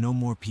so no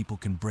more people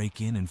can break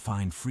in and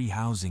find free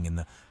housing in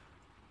the...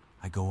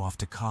 I go off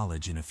to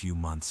college in a few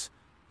months,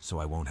 so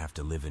I won't have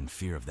to live in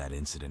fear of that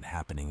incident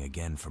happening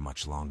again for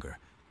much longer,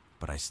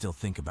 but I still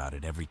think about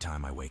it every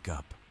time I wake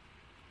up.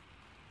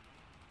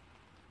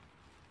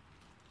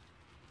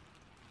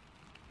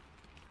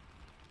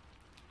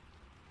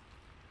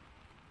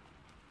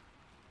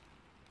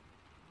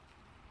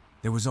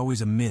 There was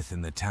always a myth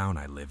in the town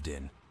I lived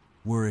in,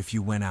 where if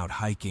you went out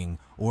hiking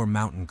or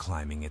mountain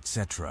climbing,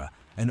 etc.,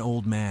 an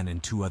old man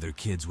and 2 other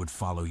kids would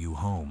follow you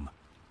home.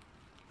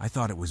 I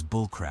thought it was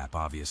bullcrap,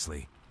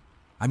 obviously.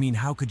 I mean,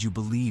 how could you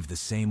believe the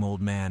same old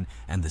man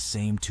and the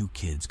same 2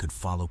 kids could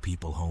follow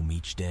people home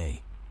each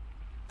day?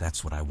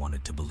 That's what I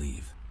wanted to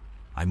believe.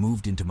 I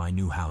moved into my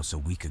new house a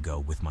week ago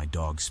with my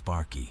dog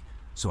Sparky,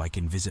 so I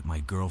can visit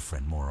my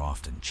girlfriend more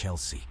often,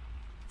 Chelsea.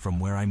 From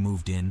where I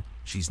moved in,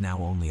 she's now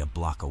only a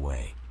block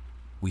away.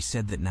 We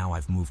said that now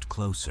I've moved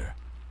closer,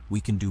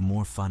 we can do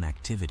more fun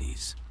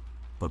activities.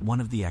 But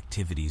one of the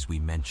activities we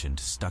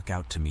mentioned stuck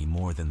out to me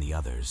more than the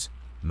others: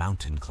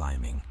 mountain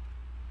climbing.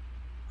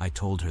 I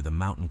told her the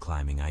mountain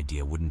climbing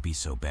idea wouldn't be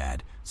so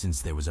bad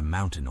since there was a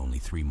mountain only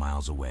 3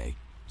 miles away,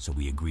 so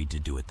we agreed to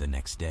do it the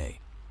next day.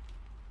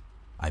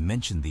 I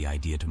mentioned the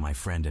idea to my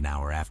friend an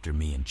hour after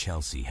me and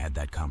Chelsea had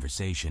that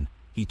conversation.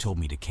 He told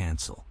me to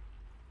cancel.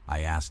 I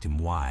asked him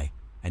why,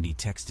 and he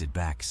texted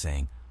back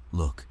saying,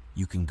 "Look,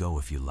 you can go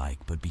if you like,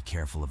 but be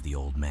careful of the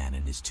old man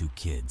and his 2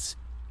 kids."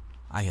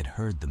 I had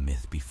heard the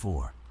myth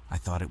before. I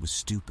thought it was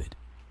stupid.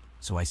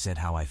 So I said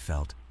how I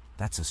felt.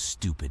 That's a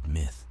stupid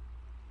myth.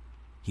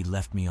 He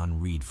left me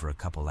on read for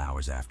a couple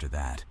hours after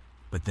that,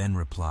 but then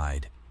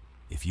replied,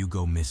 "If you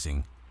go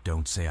missing,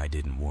 don't say I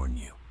didn't warn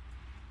you."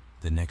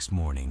 The next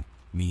morning,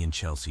 me and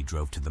Chelsea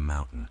drove to the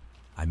mountain.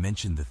 I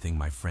mentioned the thing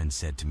my friend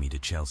said to me to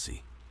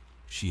Chelsea.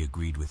 She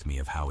agreed with me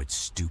of how it's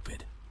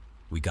stupid.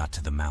 We got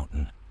to the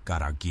mountain,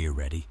 got our gear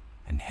ready,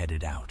 and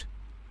headed out.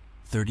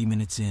 30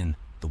 minutes in,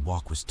 the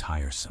walk was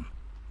tiresome.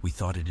 We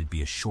thought it'd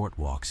be a short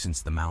walk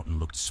since the mountain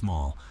looked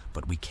small,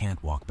 but we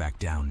can't walk back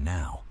down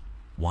now.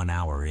 1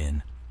 hour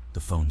in,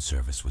 the phone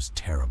service was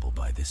terrible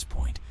by this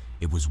point.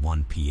 It was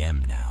 1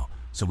 p.m. now,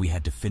 so we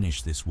had to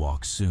finish this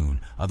walk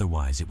soon,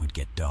 otherwise it would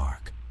get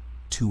dark.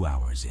 2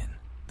 hours in,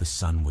 the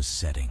sun was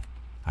setting.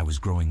 I was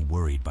growing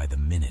worried by the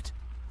minute.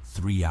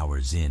 3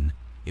 hours in,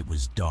 it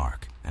was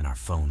dark and our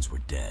phones were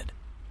dead.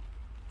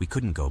 We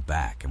couldn't go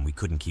back and we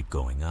couldn't keep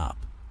going up.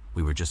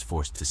 We were just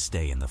forced to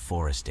stay in the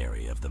forest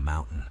area of the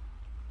mountain.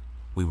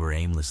 We were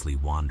aimlessly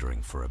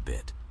wandering for a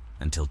bit,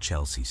 until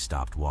Chelsea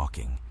stopped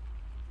walking.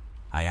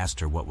 I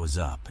asked her what was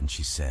up, and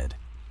she said,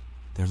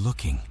 "They're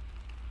looking."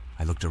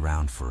 I looked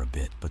around for a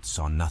bit, but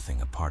saw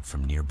nothing apart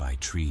from nearby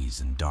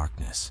trees and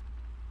darkness.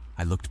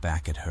 I looked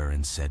back at her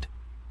and said,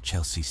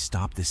 "Chelsea,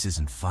 stop, this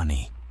isn't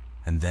funny."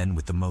 And then,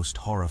 with the most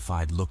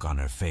horrified look on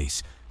her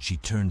face, she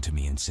turned to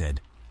me and said,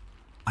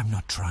 "I'm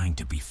not trying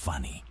to be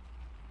funny."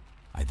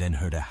 I then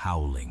heard a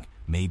howling,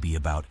 maybe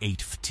about 8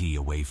 ft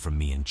away from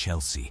me and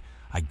Chelsea.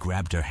 I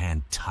grabbed her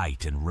hand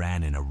tight and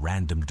ran in a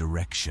random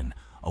direction,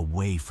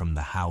 away from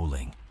the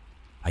howling.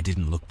 I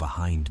didn't look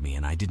behind me,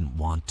 and I didn't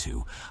want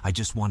to. I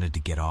just wanted to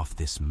get off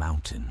this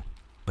mountain.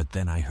 But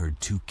then I heard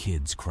 2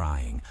 kids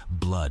crying,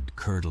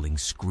 blood-curdling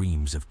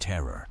screams of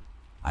terror.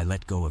 I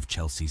let go of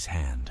Chelsea's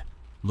hand,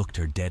 looked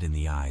her dead in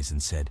the eyes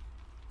and said,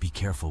 "Be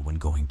careful when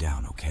going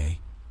down, okay?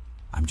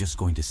 I'm just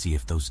going to see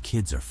if those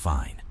kids are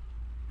fine."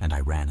 And I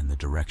ran in the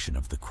direction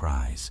of the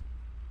cries.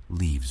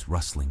 Leaves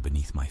rustling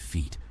beneath my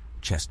feet,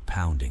 chest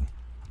pounding,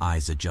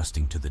 eyes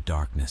adjusting to the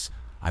darkness.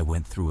 I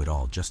went through it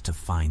all just to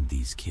find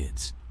these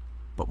kids.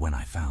 But when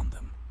I found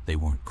them, they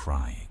weren't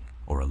crying,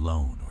 or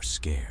alone, or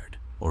scared,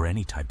 or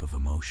any type of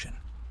emotion.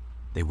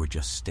 They were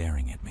just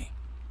staring at me,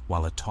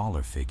 while a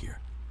taller figure,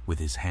 with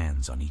his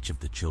hands on each of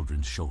the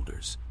children's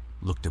shoulders,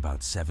 looked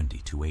about 70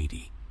 to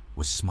 80,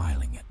 was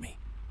smiling at me.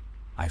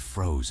 I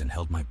froze and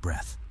held my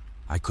breath.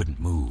 I couldn't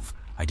move.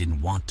 I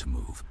didn't want to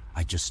move.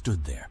 I just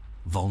stood there,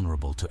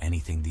 vulnerable to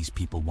anything these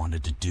people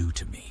wanted to do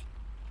to me.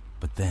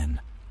 But then,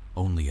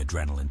 only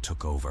adrenaline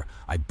took over.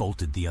 I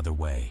bolted the other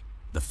way.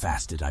 The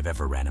fastest I've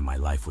ever ran in my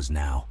life was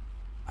now.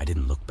 I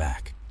didn't look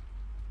back.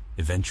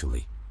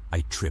 Eventually,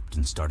 I tripped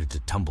and started to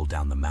tumble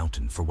down the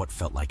mountain for what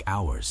felt like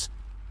hours.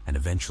 And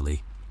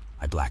eventually,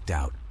 I blacked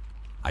out.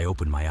 I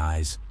opened my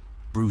eyes,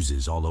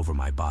 bruises all over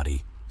my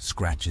body,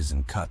 scratches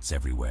and cuts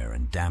everywhere,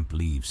 and damp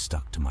leaves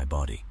stuck to my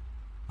body.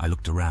 I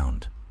looked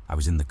around. I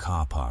was in the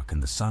car park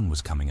and the sun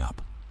was coming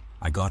up.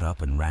 I got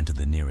up and ran to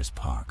the nearest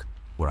park,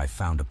 where I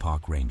found a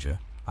park ranger.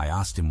 I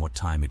asked him what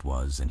time it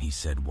was, and he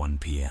said 1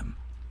 p.m.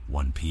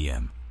 1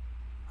 p.m.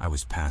 I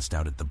was passed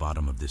out at the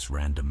bottom of this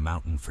random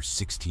mountain for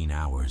 16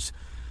 hours.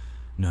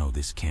 No,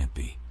 this can't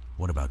be.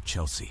 What about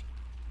Chelsea?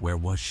 Where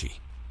was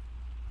she?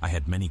 I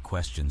had many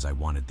questions I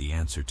wanted the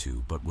answer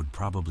to, but would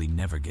probably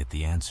never get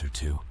the answer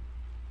to.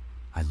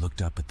 I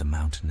looked up at the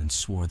mountain and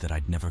swore that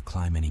I'd never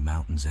climb any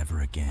mountains ever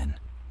again.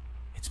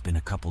 It's been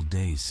a couple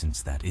days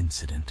since that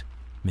incident.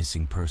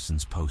 Missing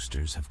persons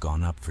posters have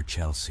gone up for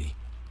Chelsea,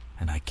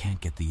 and I can't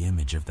get the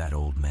image of that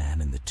old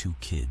man and the 2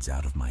 kids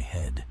out of my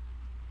head.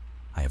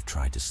 I have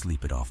tried to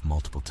sleep it off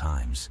multiple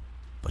times,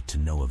 but to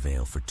no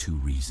avail for 2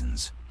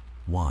 reasons.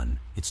 1,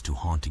 it's too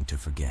haunting to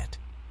forget,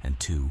 and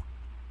 2,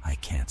 I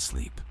can't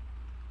sleep.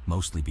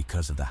 Mostly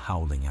because of the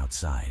howling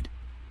outside,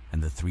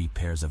 and the 3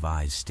 pairs of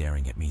eyes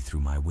staring at me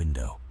through my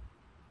window.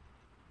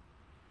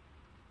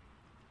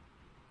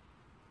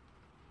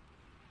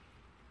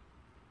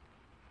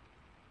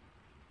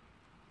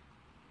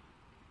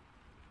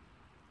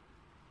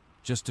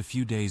 Just a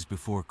few days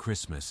before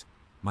Christmas,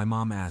 my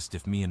mom asked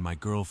if me and my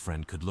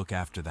girlfriend could look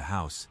after the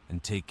house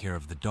and take care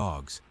of the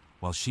dogs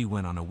while she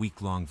went on a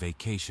week-long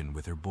vacation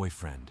with her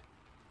boyfriend.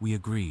 We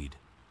agreed,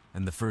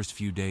 and the first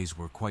few days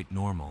were quite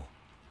normal.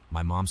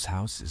 My mom's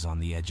house is on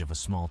the edge of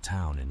a small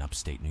town in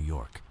upstate New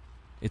York.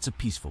 It's a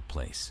peaceful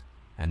place,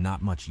 and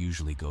not much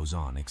usually goes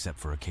on except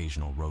for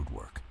occasional road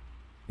work.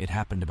 It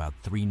happened about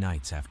 3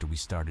 nights after we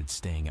started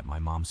staying at my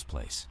mom's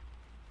place.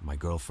 My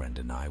girlfriend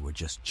and I were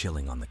just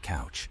chilling on the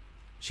couch.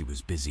 She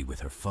was busy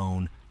with her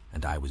phone,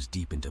 and I was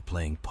deep into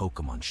playing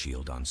Pokémon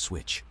Shield on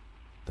Switch.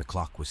 The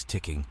clock was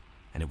ticking,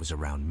 and it was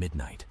around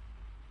midnight.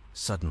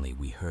 Suddenly,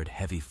 we heard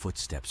heavy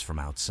footsteps from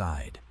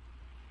outside.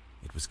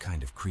 It was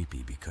kind of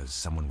creepy because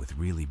someone with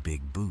really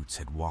big boots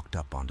had walked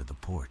up onto the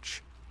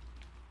porch.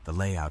 The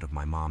layout of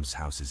my mom's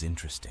house is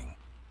interesting.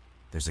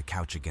 There's a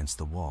couch against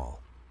the wall,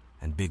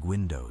 and big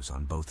windows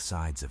on both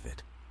sides of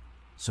it.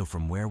 So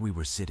from where we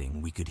were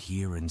sitting, we could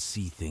hear and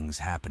see things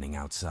happening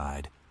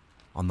outside.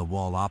 On the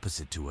wall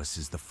opposite to us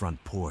is the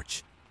front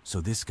porch, so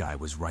this guy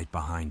was right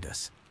behind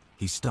us.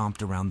 He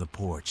stomped around the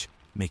porch,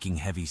 making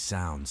heavy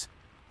sounds.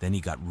 Then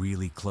he got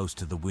really close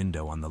to the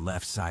window on the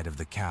left side of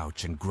the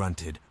couch and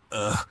grunted,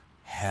 "Ugh,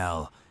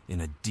 hell,"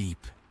 in a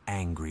deep,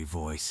 angry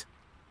voice.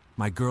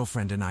 My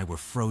girlfriend and I were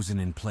frozen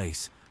in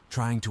place,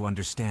 trying to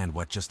understand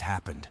what just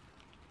happened.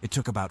 It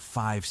took about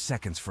 5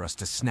 seconds for us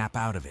to snap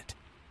out of it.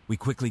 We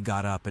quickly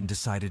got up and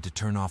decided to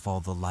turn off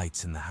all the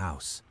lights in the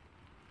house.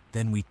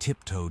 Then we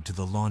tiptoed to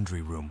the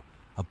laundry room,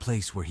 a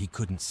place where he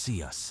couldn't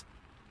see us.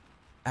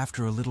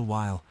 After a little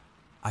while,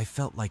 I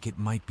felt like it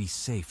might be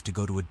safe to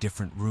go to a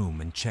different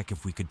room and check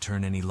if we could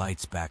turn any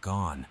lights back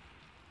on.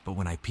 But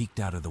when I peeked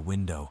out of the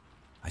window,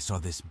 I saw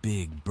this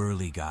big,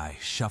 burly guy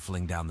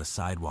shuffling down the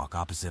sidewalk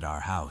opposite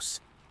our house.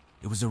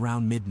 It was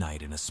around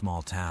midnight in a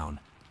small town,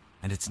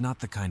 and it's not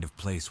the kind of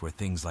place where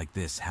things like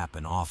this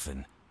happen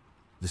often.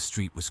 The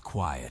street was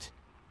quiet,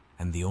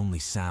 and the only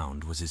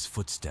sound was his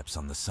footsteps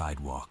on the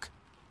sidewalk.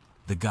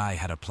 The guy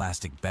had a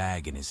plastic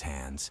bag in his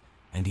hands,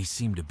 and he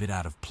seemed a bit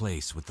out of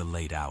place with the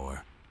late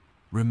hour.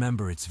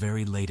 Remember, it's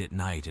very late at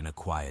night in a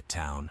quiet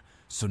town,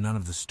 so none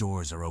of the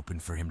stores are open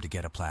for him to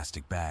get a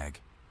plastic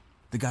bag.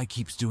 The guy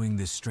keeps doing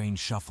this strange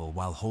shuffle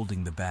while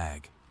holding the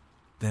bag.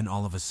 Then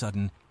all of a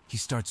sudden, he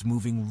starts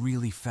moving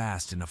really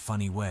fast in a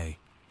funny way,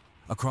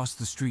 across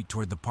the street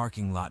toward the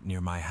parking lot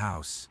near my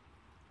house.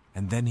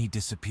 And then he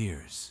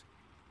disappears.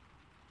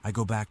 I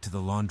go back to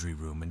the laundry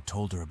room and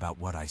told her about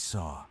what I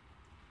saw.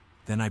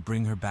 Then I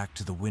bring her back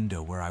to the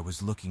window where I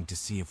was looking to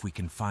see if we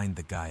can find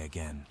the guy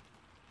again.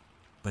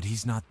 But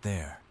he's not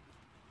there.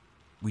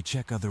 We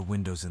check other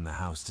windows in the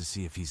house to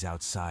see if he's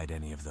outside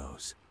any of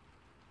those.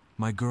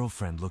 My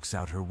girlfriend looks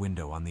out her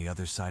window on the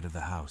other side of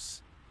the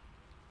house.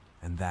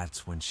 And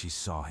that's when she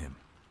saw him.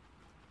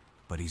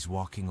 But he's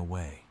walking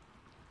away.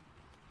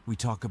 We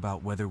talk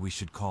about whether we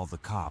should call the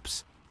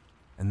cops,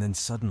 and then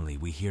suddenly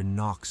we hear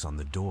knocks on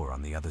the door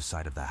on the other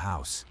side of the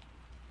house.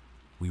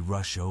 We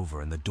rush over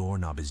and the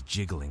doorknob is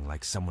jiggling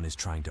like someone is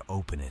trying to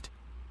open it,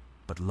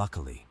 but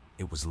luckily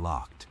it was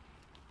locked.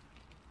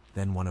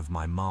 Then one of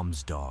my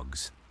mom's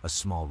dogs, a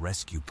small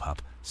rescue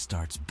pup,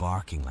 starts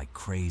barking like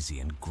crazy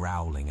and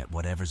growling at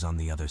whatever's on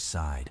the other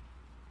side.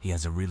 He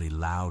has a really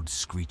loud,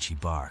 screechy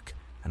bark,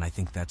 and I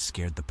think that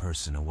scared the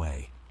person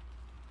away.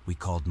 We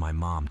called my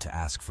mom to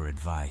ask for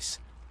advice.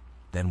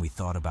 Then we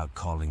thought about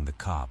calling the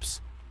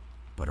cops.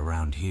 But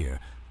around here,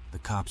 the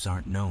cops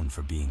aren't known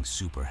for being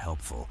super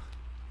helpful,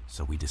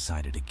 so we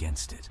decided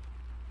against it.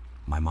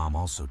 My mom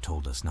also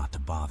told us not to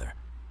bother,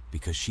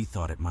 because she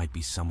thought it might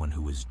be someone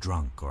who was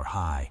drunk or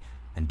high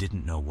and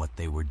didn't know what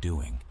they were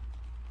doing.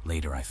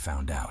 Later I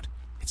found out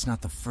it's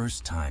not the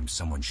first time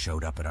someone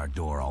showed up at our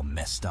door all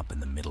messed up in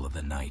the middle of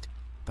the night,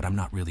 but I'm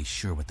not really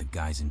sure what the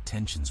guy's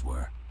intentions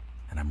were,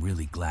 and I'm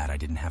really glad I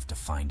didn't have to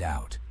find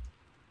out.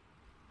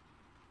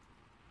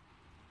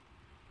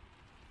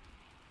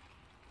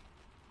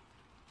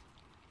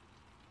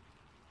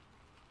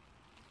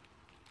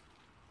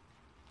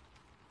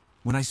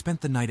 When I spent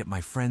the night at my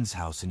friend's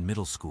house in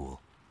middle school,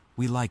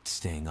 we liked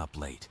staying up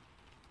late.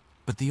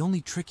 But the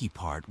only tricky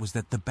part was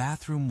that the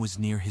bathroom was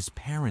near his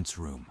parents'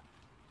 room,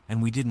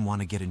 and we didn't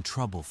want to get in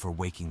trouble for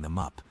waking them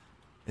up,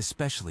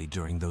 especially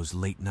during those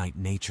late-night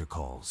nature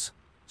calls.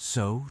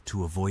 So,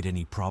 to avoid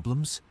any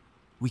problems,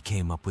 we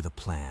came up with a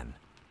plan.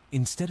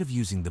 Instead of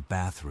using the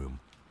bathroom,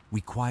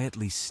 we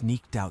quietly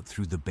sneaked out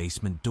through the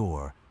basement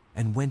door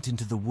and went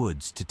into the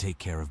woods to take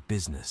care of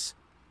business.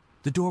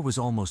 The door was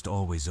almost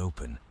always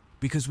open,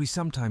 because we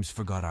sometimes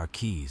forgot our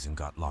keys and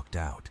got locked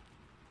out.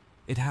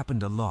 It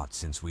happened a lot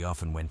since we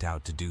often went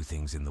out to do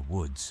things in the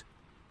woods.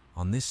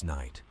 On this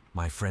night,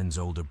 my friend's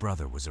older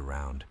brother was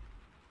around,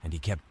 and he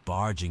kept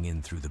barging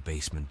in through the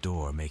basement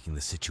door, making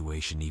the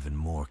situation even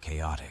more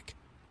chaotic.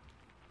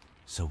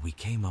 So we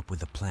came up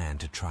with a plan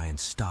to try and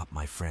stop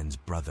my friend's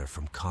brother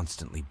from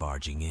constantly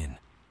barging in.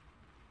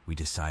 We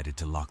decided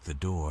to lock the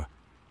door,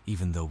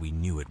 even though we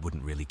knew it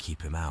wouldn't really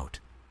keep him out.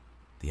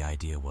 The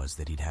idea was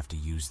that he'd have to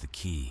use the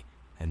key,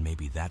 and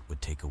maybe that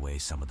would take away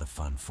some of the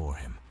fun for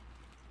him.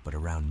 But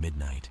around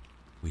midnight,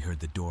 we heard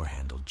the door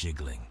handle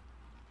jiggling.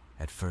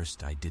 At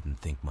first, I didn't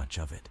think much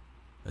of it,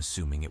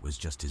 assuming it was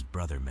just his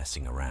brother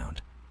messing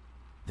around.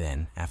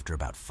 Then, after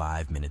about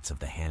 5 minutes of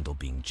the handle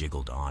being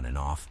jiggled on and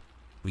off,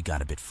 we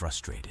got a bit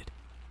frustrated.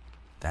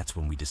 That's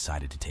when we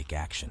decided to take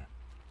action.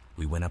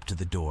 We went up to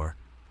the door,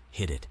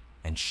 hit it,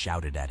 and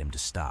shouted at him to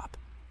stop.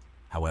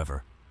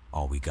 However,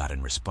 all we got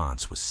in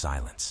response was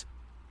silence.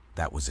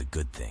 That was a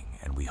good thing,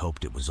 and we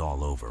hoped it was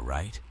all over,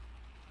 right?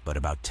 But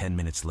about 10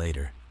 minutes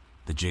later,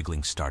 the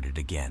jiggling started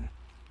again,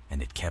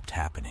 and it kept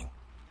happening.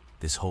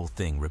 This whole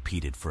thing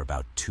repeated for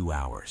about 2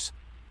 hours.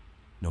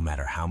 No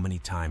matter how many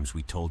times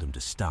we told him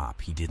to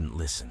stop, he didn't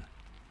listen.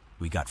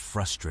 We got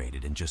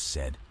frustrated and just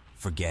said,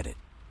 "Forget it,"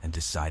 and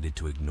decided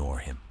to ignore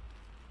him.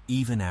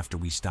 Even after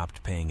we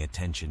stopped paying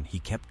attention, he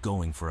kept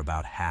going for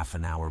about half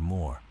an hour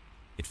more.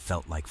 It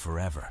felt like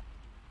forever.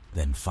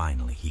 Then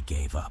finally he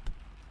gave up.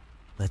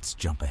 Let's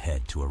jump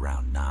ahead to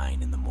around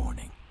 9 in the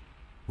morning.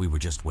 We were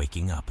just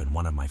waking up and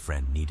one of my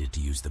friends needed to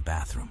use the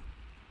bathroom.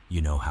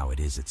 You know how it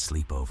is at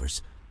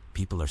sleepovers.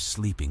 People are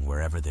sleeping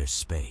wherever there's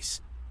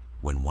space.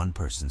 When one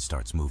person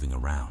starts moving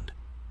around,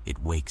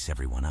 it wakes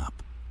everyone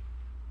up.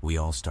 We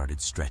all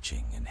started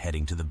stretching and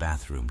heading to the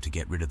bathroom to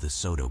get rid of the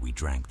soda we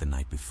drank the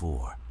night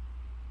before.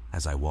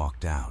 As I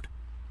walked out,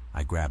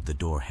 I grabbed the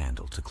door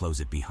handle to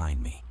close it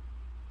behind me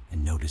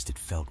and noticed it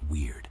felt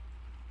weird,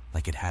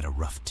 like it had a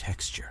rough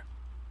texture.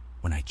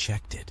 When I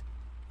checked it,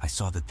 I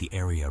saw that the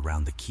area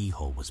around the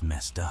keyhole was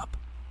messed up.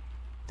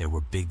 There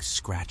were big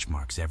scratch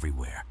marks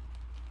everywhere,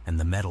 and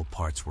the metal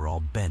parts were all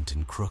bent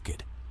and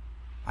crooked.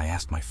 I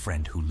asked my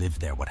friend who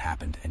lived there what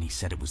happened, and he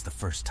said it was the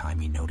first time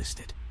he noticed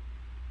it.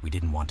 We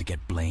didn't want to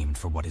get blamed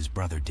for what his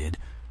brother did,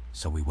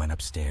 so we went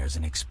upstairs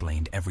and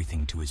explained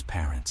everything to his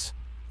parents.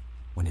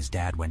 When his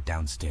dad went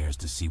downstairs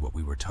to see what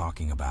we were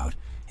talking about,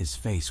 his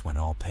face went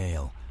all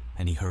pale,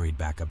 and he hurried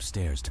back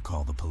upstairs to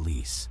call the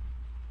police.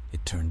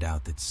 It turned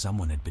out that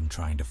someone had been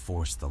trying to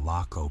force the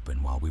lock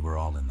open while we were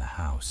all in the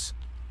house.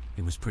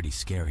 It was pretty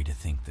scary to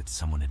think that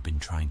someone had been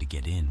trying to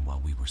get in while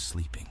we were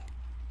sleeping.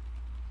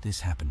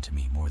 This happened to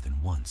me more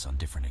than once on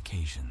different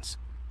occasions.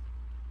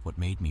 What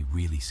made me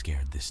really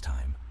scared this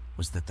time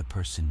was that the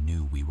person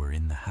knew we were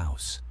in the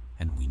house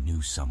and we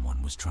knew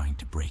someone was trying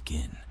to break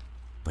in.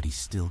 But he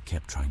still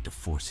kept trying to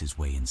force his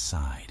way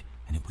inside,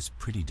 and it was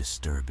pretty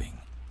disturbing.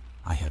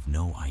 I have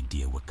no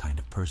idea what kind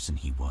of person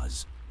he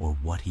was or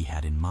what he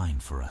had in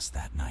mind for us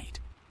that night.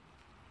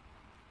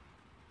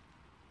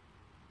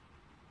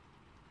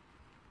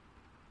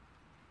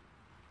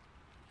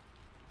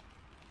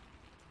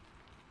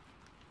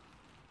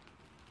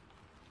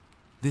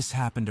 This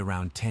happened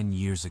around 10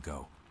 years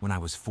ago, when I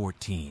was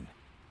 14.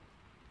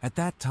 At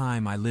that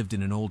time, I lived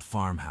in an old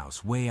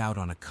farmhouse way out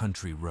on a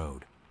country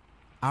road.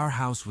 Our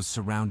house was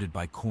surrounded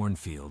by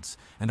cornfields,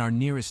 and our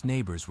nearest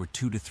neighbors were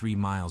 2 to 3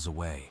 miles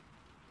away.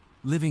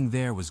 Living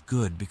there was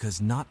good because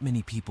not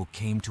many people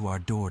came to our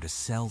door to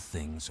sell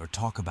things or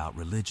talk about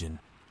religion,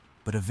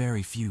 but a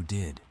very few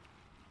did.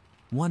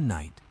 One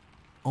night,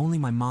 only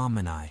my mom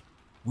and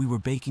we were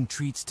baking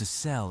treats to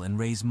sell and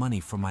raise money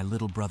for my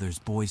little brother's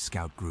Boy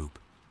Scout group.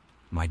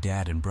 My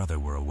dad and brother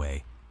were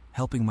away,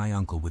 helping my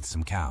uncle with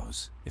some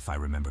cows, if I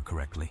remember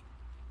correctly.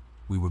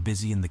 We were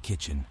busy in the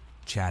kitchen,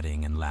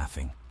 chatting and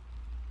laughing.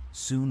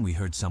 Soon we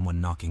heard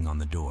someone knocking on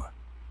the door.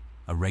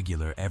 A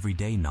regular,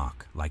 everyday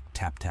knock, like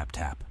tap, tap,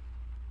 tap.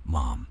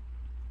 Mom.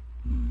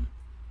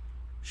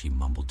 She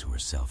mumbled to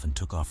herself and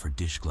took off her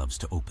dish gloves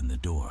to open the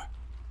door.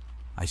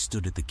 I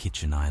stood at the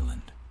kitchen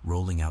island,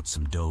 rolling out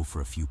some dough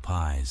for a few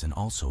pies and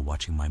also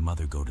watching my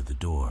mother go to the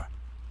door.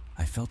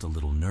 I felt a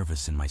little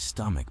nervous in my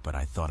stomach, but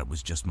I thought it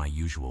was just my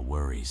usual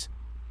worries.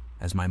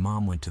 As my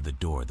mom went to the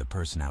door, the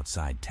person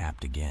outside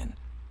tapped again,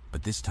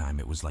 but this time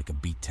it was like a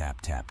beat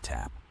tap, tap,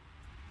 tap.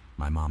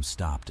 My mom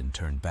stopped and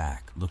turned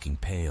back, looking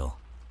pale.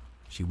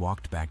 She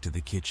walked back to the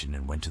kitchen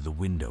and went to the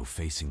window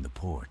facing the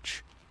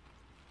porch.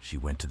 She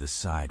went to the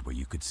side where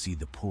you could see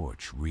the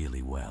porch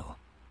really well.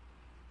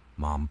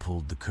 Mom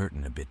pulled the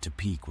curtain a bit to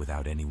peek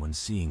without anyone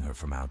seeing her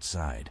from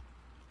outside.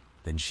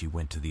 Then she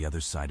went to the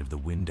other side of the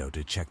window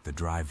to check the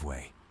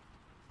driveway.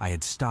 I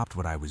had stopped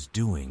what I was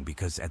doing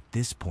because at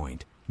this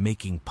point,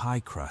 making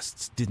pie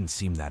crusts didn't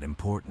seem that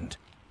important.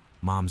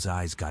 Mom's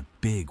eyes got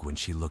big when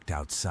she looked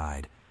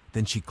outside.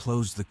 Then she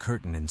closed the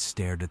curtain and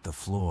stared at the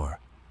floor.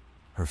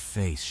 Her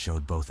face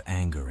showed both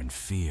anger and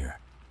fear.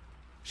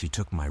 She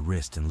took my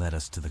wrist and led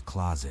us to the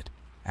closet,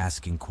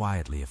 asking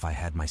quietly if I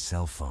had my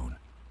cell phone.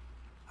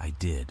 I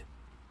did.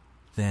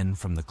 Then,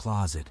 from the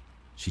closet,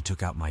 she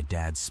took out my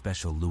dad's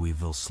special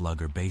Louisville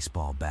Slugger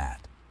baseball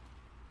bat.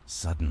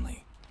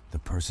 Suddenly, the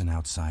person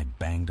outside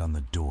banged on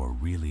the door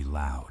really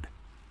loud.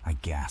 I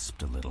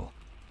gasped a little.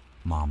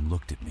 Mom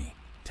looked at me,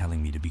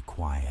 telling me to be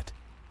quiet,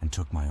 and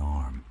took my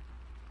arm.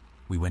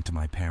 We went to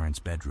my parents'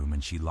 bedroom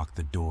and she locked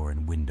the door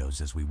and windows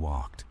as we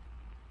walked.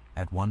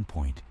 At one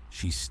point,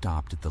 she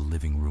stopped at the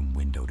living room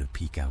window to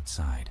peek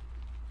outside.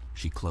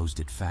 She closed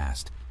it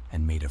fast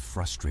and made a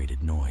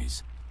frustrated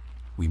noise.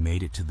 We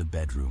made it to the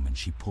bedroom and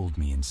she pulled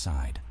me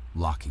inside,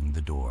 locking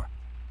the door.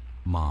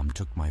 Mom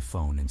took my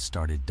phone and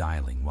started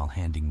dialing while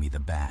handing me the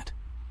bat.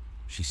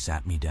 She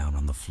sat me down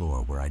on the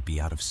floor where I'd be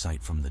out of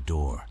sight from the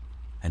door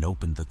and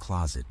opened the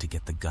closet to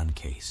get the gun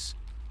case.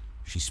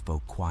 She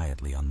spoke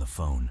quietly on the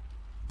phone,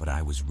 but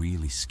I was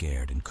really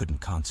scared and couldn't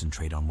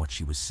concentrate on what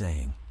she was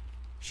saying.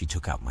 She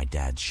took out my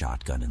dad's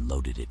shotgun and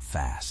loaded it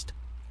fast.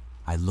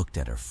 I looked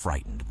at her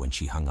frightened when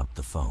she hung up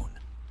the phone.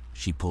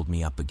 She pulled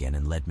me up again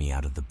and led me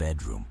out of the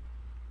bedroom.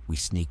 We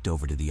sneaked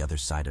over to the other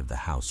side of the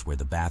house where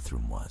the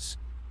bathroom was.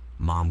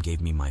 Mom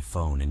gave me my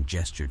phone and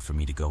gestured for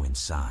me to go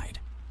inside.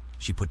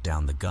 She put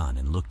down the gun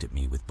and looked at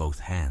me with both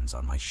hands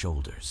on my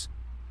shoulders.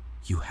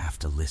 You have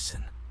to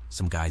listen.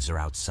 Some guys are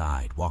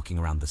outside, walking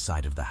around the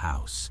side of the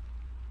house.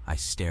 I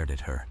stared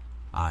at her,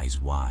 eyes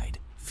wide,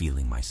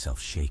 feeling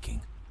myself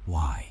shaking.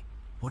 Why?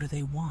 What do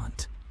they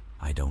want?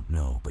 I don't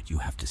know, but you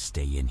have to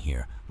stay in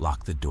here,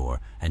 lock the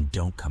door, and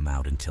don't come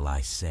out until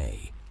I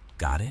say.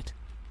 Got it?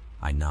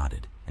 I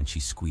nodded, and she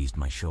squeezed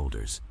my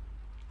shoulders.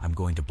 I'm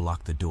going to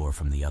block the door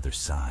from the other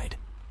side.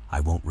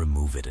 I won't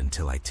remove it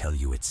until I tell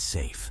you it's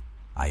safe.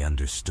 I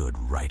understood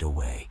right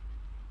away.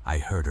 I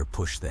heard her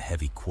push the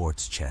heavy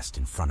quartz chest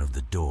in front of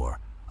the door,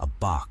 a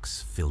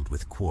box filled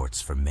with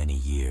quartz for many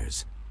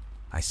years.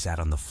 I sat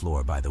on the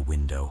floor by the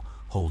window,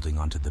 holding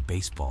onto the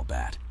baseball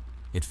bat.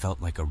 It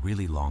felt like a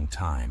really long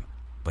time,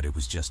 but it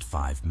was just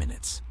 5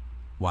 minutes.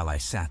 While I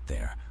sat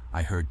there,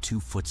 I heard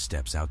 2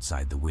 footsteps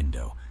outside the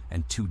window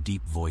and 2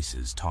 deep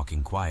voices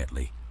talking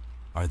quietly.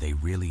 Are they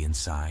really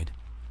inside?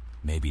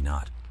 Maybe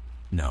not.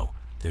 No,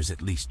 there's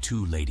at least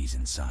 2 ladies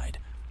inside.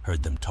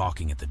 Heard them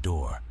talking at the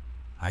door.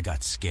 I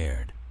got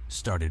scared,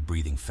 started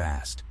breathing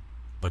fast,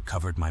 but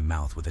covered my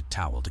mouth with a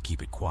towel to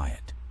keep it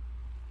quiet.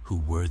 Who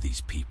were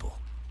these people?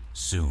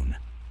 Soon,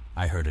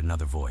 I heard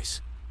another voice.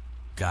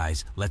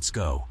 Guys, let's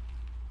go.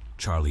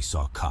 Charlie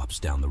saw cops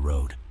down the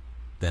road.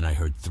 Then I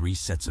heard 3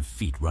 sets of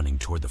feet running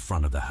toward the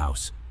front of the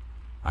house.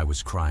 I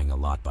was crying a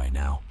lot by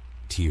now,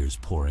 tears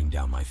pouring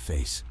down my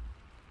face.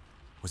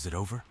 Was it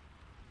over?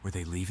 Were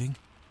they leaving?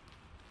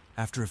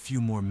 After a few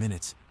more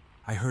minutes,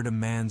 I heard a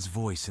man's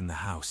voice in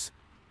the house.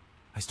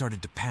 I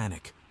started to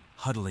panic,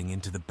 huddling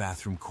into the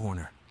bathroom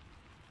corner.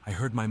 I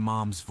heard my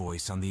mom's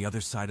voice on the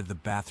other side of the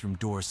bathroom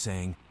door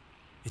saying,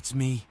 "It's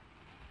me.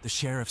 The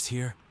sheriff's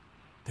here.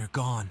 They're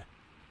gone.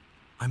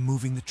 I'm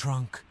moving the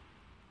trunk.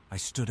 I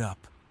stood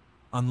up,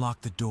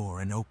 unlocked the door,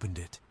 and opened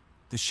it.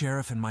 The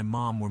sheriff and my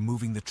mom were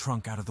moving the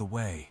trunk out of the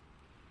way.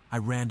 I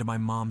ran to my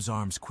mom's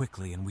arms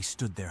quickly, and we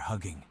stood there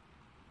hugging.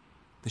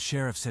 The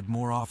sheriff said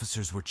more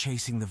officers were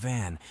chasing the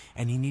van,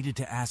 and he needed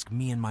to ask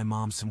me and my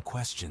mom some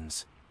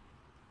questions.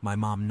 My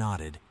mom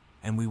nodded,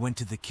 and we went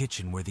to the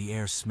kitchen where the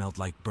air smelled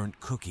like burnt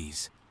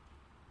cookies.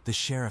 The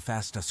sheriff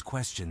asked us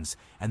questions,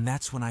 and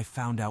that's when I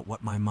found out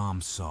what my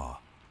mom saw.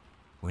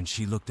 When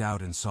she looked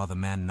out and saw the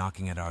man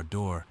knocking at our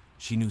door,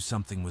 she knew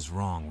something was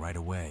wrong right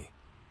away.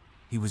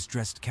 He was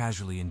dressed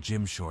casually in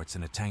gym shorts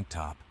and a tank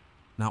top,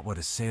 not what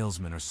a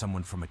salesman or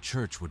someone from a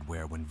church would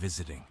wear when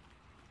visiting.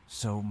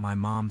 So my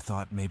mom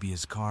thought maybe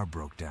his car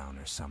broke down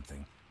or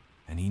something,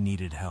 and he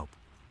needed help.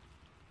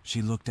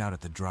 She looked out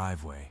at the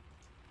driveway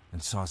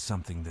and saw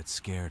something that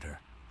scared her.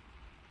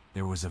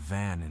 There was a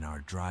van in our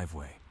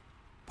driveway,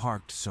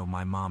 parked so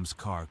my mom's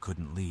car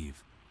couldn't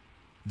leave.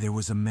 There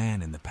was a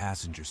man in the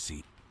passenger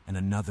seat and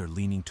another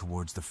leaning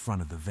towards the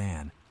front of the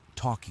van,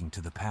 talking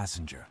to the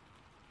passenger.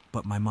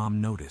 But my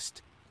mom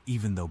noticed,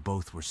 even though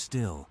both were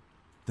still,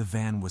 the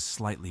van was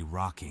slightly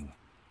rocking,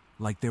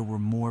 like there were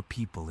more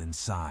people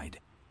inside.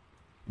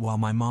 While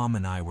my mom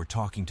and I were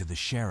talking to the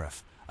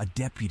sheriff, a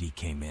deputy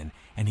came in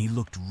and he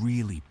looked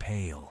really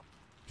pale.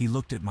 He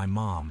looked at my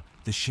mom,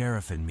 the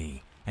sheriff, and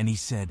me, and he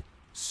said,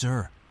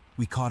 "Sir,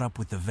 we caught up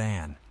with the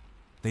van.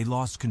 They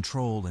lost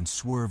control and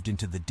swerved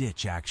into the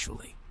ditch,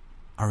 actually."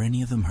 "Are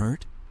any of them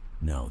hurt?"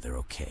 "No, they're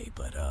okay,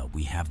 but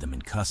we have them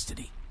in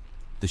custody."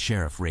 The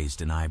sheriff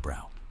raised an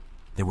eyebrow.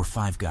 "There were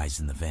 5 guys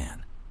in the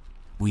van.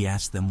 We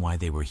asked them why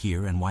they were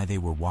here and why they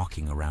were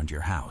walking around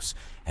your house,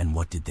 and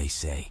what did they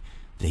say?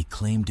 They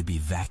claimed to be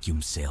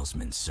vacuum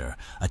salesmen, sir,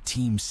 a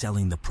team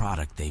selling the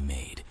product they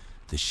made."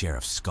 The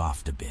sheriff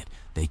scoffed a bit.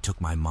 "They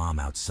took my mom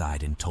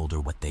outside and told her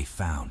what they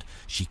found.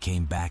 She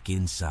came back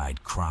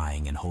inside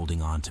crying and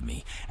holding on to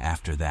me.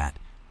 After that,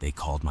 they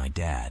called my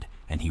dad,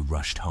 and he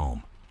rushed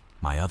home.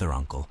 My other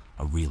uncle,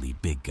 a really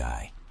big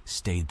guy,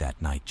 stayed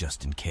that night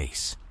just in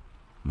case.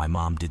 My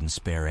mom didn't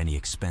spare any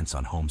expense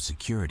on home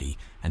security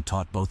and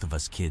taught both of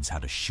us kids how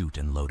to shoot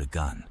and load a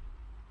gun.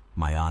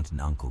 My aunt and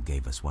uncle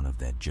gave us one of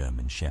their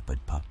German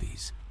Shepherd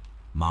puppies.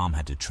 Mom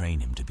had to train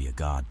him to be a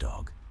guard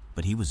dog,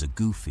 but he was a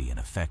goofy and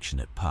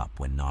affectionate pup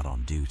when not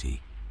on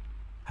duty.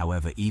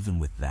 However, even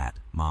with that,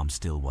 Mom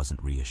still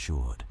wasn't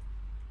reassured.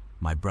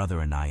 My brother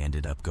and I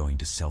ended up going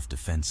to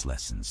self-defense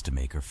lessons to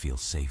make her feel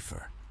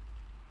safer.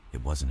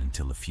 It wasn't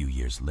until a few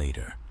years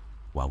later,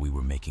 while we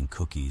were making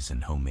cookies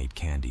and homemade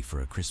candy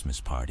for a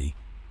Christmas party,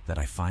 that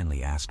I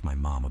finally asked my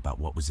mom about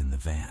what was in the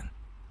van.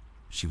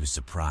 She was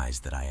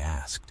surprised that I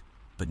asked,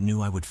 but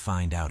knew I would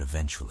find out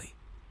eventually.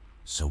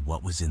 So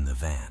what was in the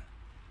van?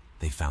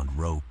 They found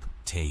rope,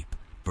 tape,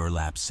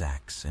 burlap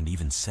sacks, and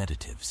even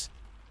sedatives.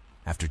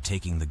 After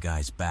taking the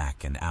guys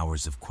back and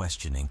hours of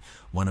questioning,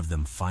 one of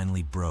them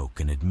finally broke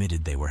and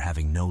admitted they were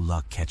having no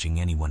luck catching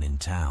anyone in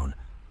town,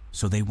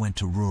 so they went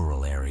to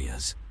rural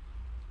areas.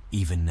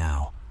 Even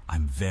now,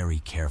 I'm very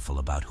careful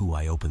about who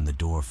I open the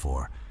door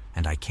for,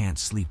 and I can't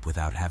sleep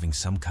without having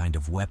some kind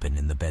of weapon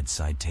in the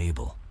bedside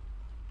table.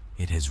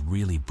 It has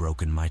really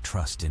broken my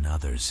trust in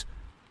others.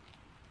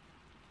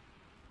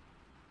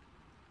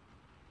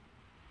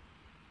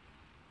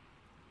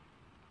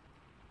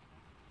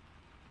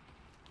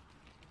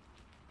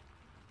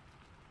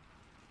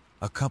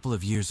 A couple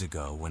of years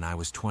ago, when I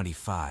was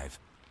 25,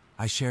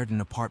 I shared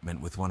an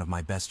apartment with one of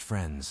my best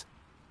friends.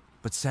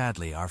 But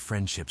sadly, our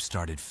friendship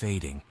started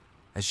fading,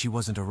 as she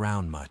wasn't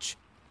around much.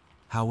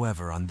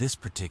 However, on this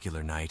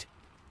particular night,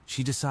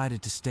 she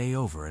decided to stay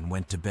over and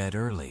went to bed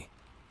early.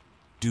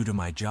 Due to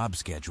my job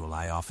schedule,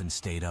 I often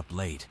stayed up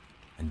late,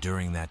 and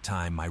during that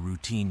time, my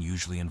routine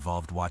usually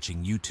involved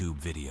watching YouTube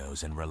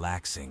videos and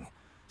relaxing.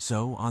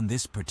 So, on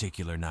this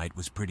particular night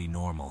was pretty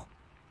normal.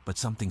 But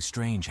something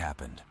strange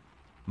happened.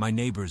 My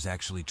neighbors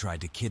actually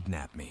tried to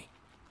kidnap me.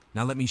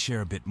 Now let me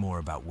share a bit more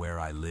about where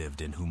I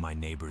lived and who my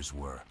neighbors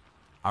were.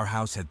 Our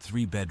house had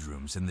 3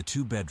 bedrooms, and the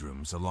 2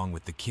 bedrooms, along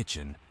with the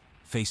kitchen,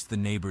 faced the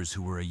neighbors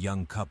who were a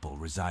young couple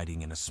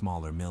residing in a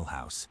smaller mill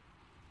house.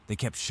 They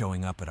kept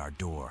showing up at our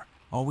door,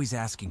 always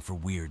asking for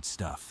weird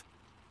stuff.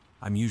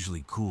 I'm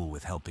usually cool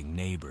with helping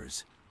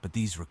neighbors, but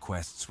these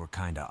requests were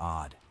kinda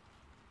odd.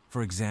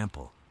 For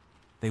example,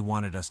 they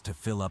wanted us to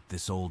fill up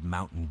this old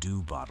Mountain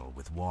Dew bottle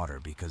with water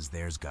because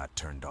theirs got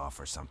turned off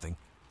or something.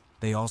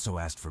 They also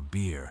asked for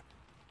beer,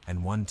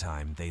 and one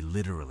time they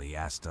literally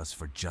asked us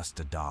for just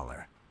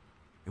 $1.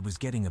 It was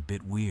getting a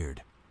bit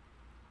weird.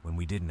 When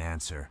we didn't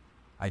answer,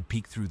 I'd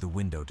peek through the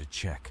window to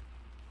check.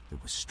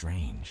 It was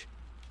strange.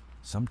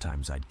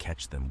 Sometimes I'd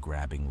catch them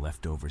grabbing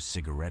leftover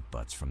cigarette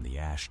butts from the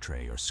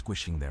ashtray or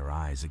squishing their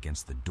eyes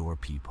against the door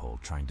peephole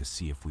trying to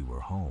see if we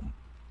were home.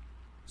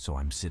 So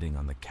I'm sitting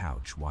on the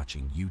couch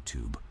watching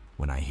YouTube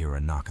when I hear a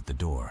knock at the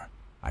door.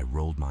 I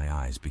rolled my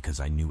eyes because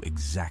I knew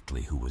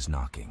exactly who was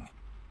knocking.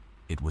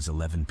 It was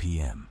 11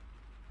 p.m.,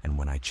 and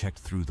when I checked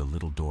through the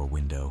little door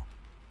window,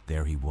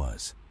 there he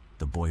was,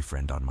 the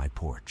boyfriend on my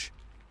porch.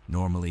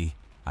 Normally,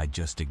 I'd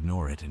just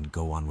ignore it and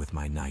go on with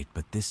my night,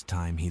 but this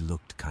time he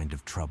looked kind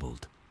of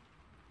troubled.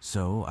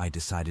 So I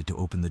decided to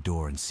open the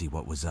door and see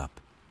what was up.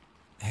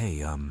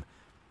 Hey,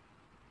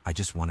 I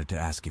just wanted to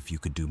ask if you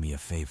could do me a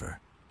favor.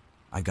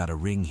 I got a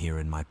ring here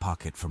in my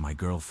pocket for my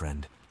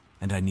girlfriend,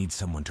 and I need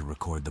someone to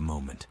record the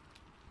moment.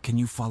 Can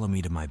you follow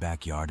me to my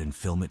backyard and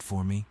film it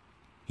for me?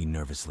 He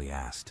nervously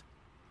asked.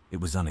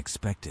 It was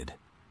unexpected.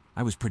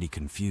 I was pretty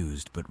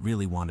confused, but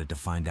really wanted to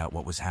find out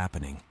what was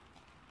happening.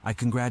 I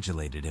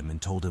congratulated him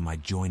and told him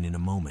I'd join in a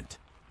moment.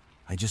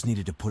 I just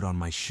needed to put on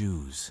my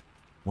shoes.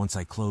 Once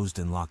I closed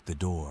and locked the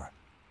door,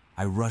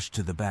 I rushed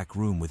to the back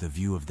room with a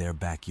view of their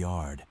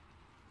backyard.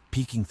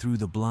 Peeking through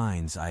the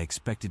blinds, I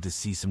expected to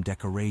see some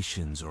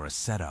decorations or a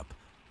setup,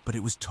 but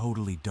it was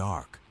totally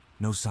dark,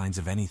 no signs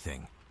of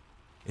anything.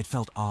 It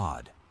felt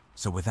odd,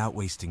 so without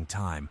wasting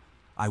time,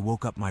 I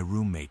woke up my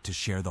roommate to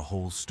share the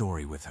whole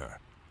story with her.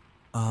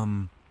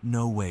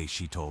 No way,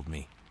 she told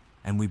me,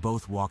 and we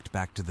both walked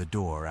back to the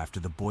door after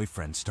the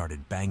boyfriend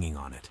started banging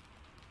on it.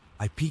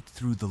 I peeked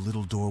through the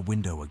little door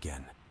window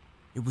again.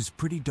 It was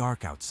pretty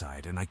dark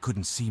outside and I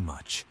couldn't see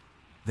much.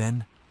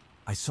 Then,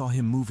 I saw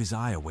him move his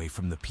eye away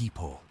from the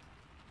peephole.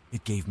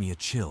 It gave me a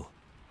chill,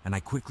 and I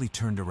quickly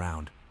turned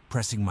around,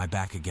 pressing my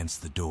back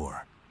against the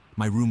door.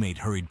 My roommate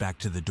hurried back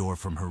to the door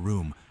from her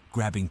room,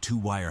 grabbing 2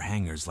 wire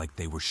hangers like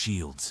they were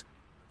shields.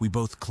 We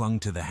both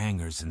clung to the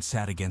hangers and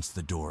sat against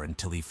the door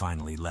until he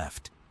finally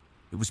left.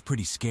 It was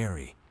pretty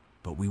scary,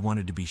 but we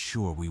wanted to be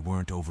sure we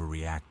weren't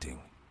overreacting.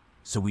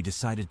 So we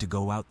decided to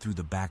go out through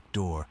the back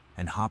door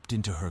and hopped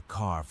into her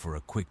car for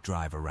a quick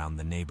drive around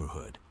the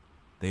neighborhood.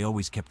 They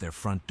always kept their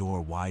front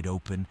door wide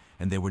open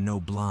and there were no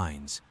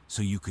blinds,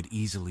 so you could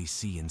easily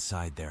see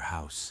inside their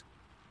house.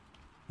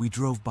 We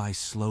drove by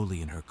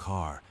slowly in her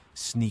car,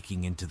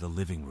 sneaking into the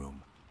living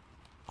room.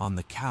 On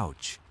the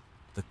couch,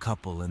 the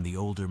couple and the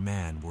older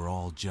man were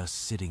all just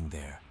sitting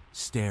there,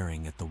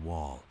 staring at the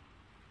wall.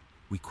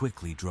 We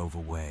quickly drove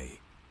away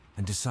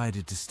and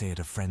decided to stay at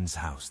a friend's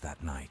house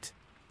that night.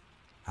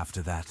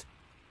 After that,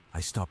 I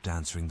stopped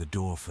answering the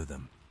door for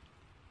them.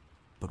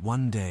 But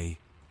one day,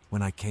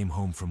 when I came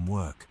home from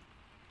work,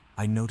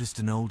 I noticed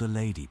an older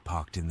lady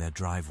parked in their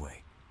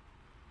driveway.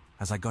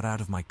 As I got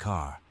out of my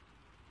car,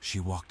 she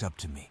walked up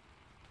to me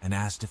and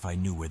asked if I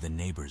knew where the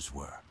neighbors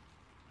were.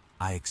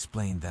 I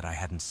explained that I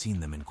hadn't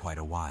seen them in quite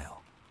a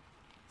while.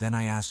 Then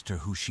I asked her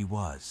who she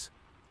was,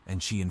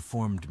 and she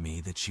informed me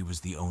that she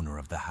was the owner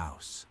of the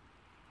house.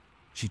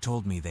 She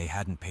told me they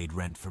hadn't paid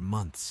rent for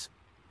months,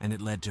 and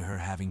it led to her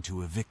having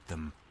to evict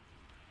them.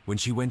 When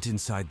she went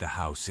inside the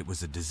house, it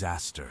was a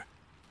disaster.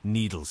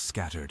 Needles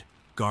scattered,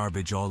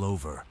 garbage all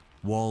over,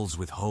 walls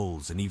with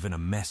holes, and even a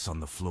mess on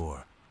the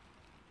floor.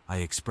 I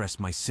expressed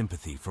my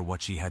sympathy for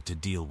what she had to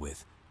deal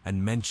with,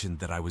 and mentioned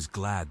that I was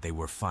glad they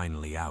were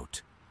finally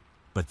out.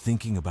 But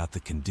thinking about the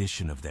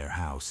condition of their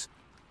house,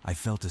 I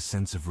felt a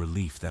sense of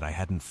relief that I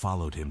hadn't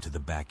followed him to the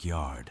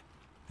backyard.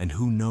 And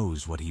who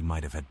knows what he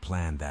might have had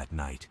planned that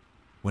night.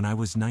 When I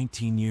was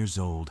 19 years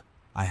old,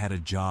 I had a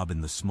job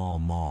in the small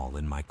mall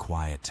in my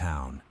quiet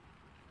town.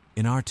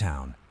 In our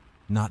town,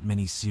 not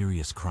many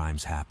serious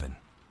crimes happen,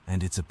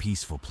 and it's a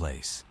peaceful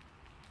place.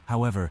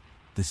 However,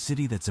 the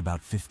city that's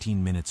about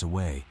 15 minutes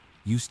away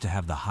used to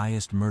have the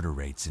highest murder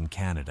rates in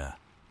Canada.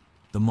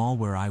 The mall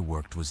where I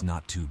worked was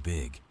not too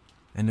big,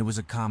 and it was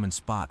a common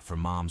spot for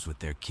moms with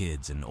their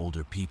kids and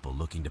older people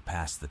looking to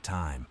pass the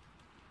time.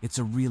 It's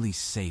a really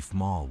safe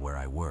mall where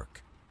I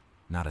work.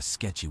 Not a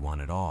sketchy one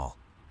at all.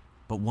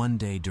 But one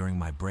day during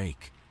my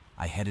break,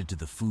 I headed to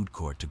the food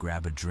court to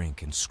grab a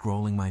drink and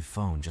scrolling my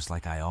phone just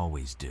like I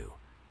always do.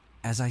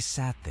 As I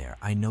sat there,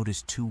 I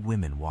noticed 2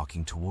 women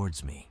walking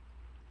towards me.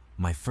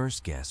 My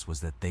first guess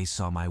was that they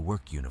saw my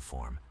work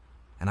uniform,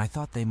 and I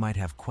thought they might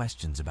have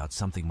questions about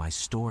something my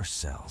store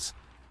sells.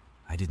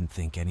 I didn't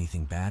think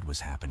anything bad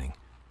was happening.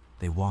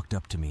 They walked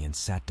up to me and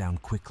sat down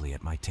quickly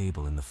at my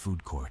table in the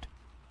food court.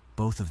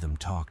 Both of them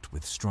talked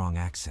with strong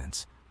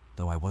accents,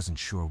 though I wasn't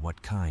sure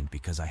what kind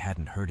because I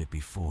hadn't heard it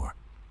before.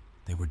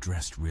 They were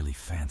dressed really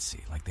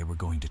fancy, like they were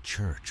going to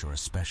church or a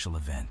special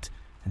event,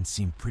 and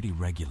seemed pretty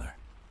regular.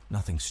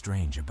 Nothing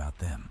strange about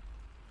them.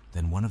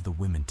 Then one of the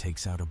women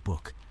takes out a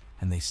book,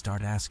 and they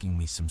start asking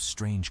me some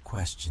strange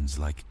questions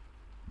like,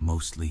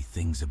 mostly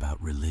things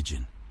about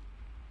religion.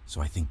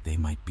 So I think they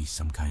might be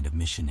some kind of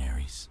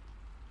missionaries.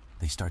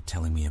 They start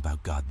telling me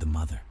about God the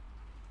Mother.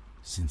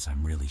 Since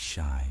I'm really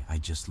shy, I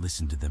just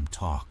listen to them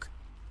talk.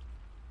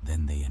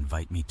 Then they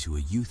invite me to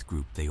a youth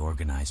group they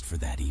organized for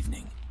that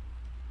evening.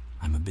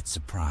 I'm a bit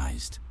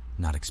surprised,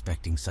 not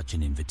expecting such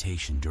an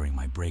invitation during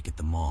my break at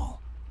the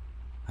mall.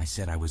 I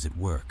said I was at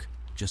work,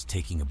 just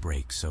taking a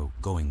break, so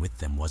going with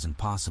them wasn't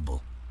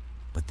possible.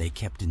 But they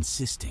kept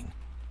insisting.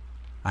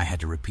 I had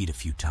to repeat a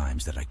few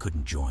times that I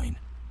couldn't join.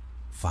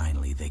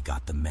 Finally, they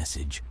got the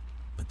message,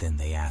 but then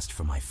they asked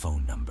for my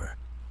phone number.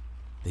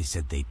 They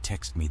said they'd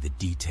text me the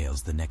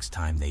details the next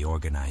time they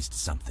organized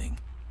something.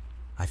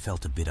 I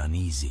felt a bit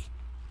uneasy,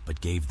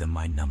 but gave them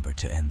my number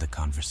to end the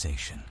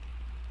conversation.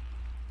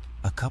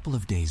 A couple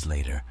of days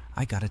later,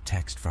 I got a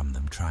text from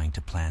them trying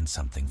to plan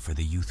something for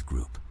the youth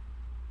group.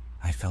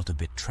 I felt a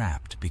bit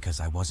trapped because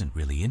I wasn't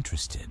really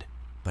interested,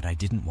 but I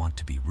didn't want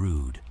to be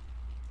rude.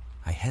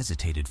 I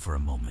hesitated for a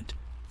moment,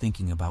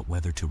 thinking about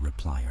whether to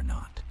reply or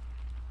not.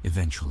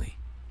 Eventually,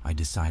 I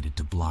decided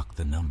to block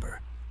the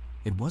number.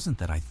 It wasn't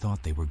that I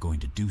thought they were going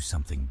to do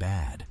something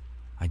bad.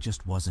 I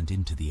just wasn't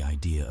into the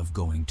idea of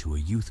going to a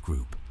youth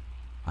group.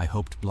 I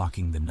hoped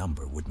blocking the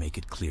number would make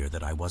it clear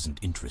that I wasn't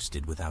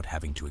interested without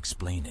having to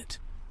explain it.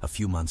 A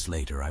few months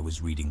later, I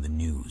was reading the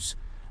news,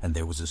 and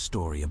there was a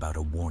story about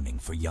a warning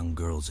for young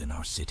girls in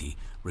our city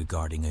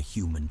regarding a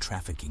human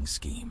trafficking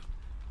scheme.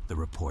 The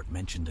report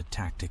mentioned a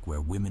tactic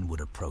where women would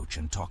approach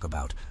and talk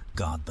about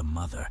God the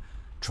Mother,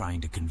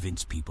 trying to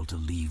convince people to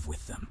leave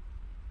with them.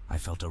 I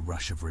felt a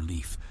rush of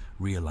relief,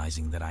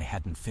 realizing that I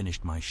hadn't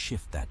finished my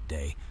shift that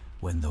day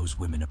when those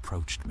women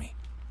approached me.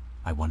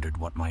 I wondered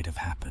what might have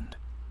happened.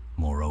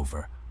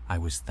 Moreover, I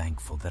was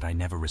thankful that I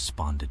never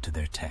responded to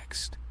their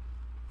text.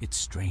 It's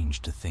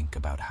strange to think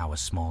about how a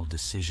small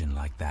decision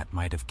like that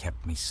might have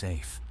kept me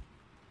safe.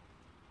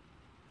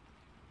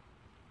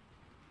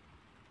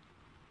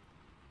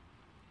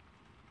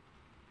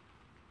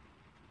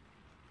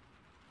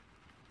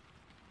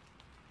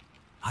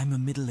 I'm a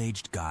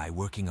middle-aged guy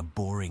working a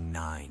boring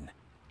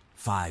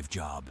 9-5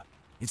 job.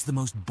 It's the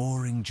most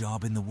boring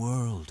job in the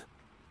world.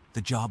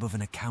 The job of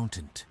an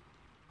accountant.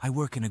 I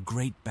work in a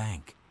great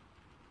bank.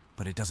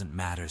 But it doesn't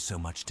matter so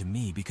much to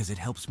me because it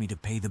helps me to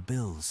pay the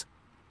bills.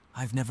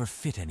 I've never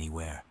fit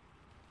anywhere.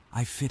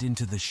 I fit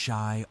into the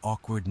shy,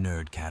 awkward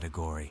nerd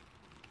category.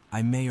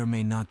 I may or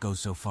may not go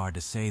so far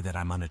to say that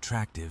I'm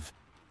unattractive,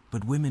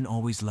 but women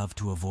always love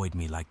to avoid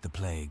me like the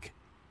plague.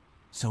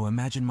 So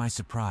imagine my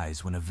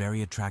surprise when a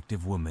very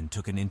attractive woman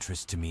took an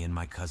interest to me in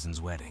my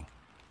cousin's wedding.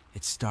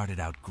 It started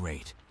out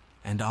great,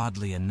 and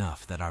oddly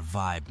enough that our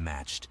vibe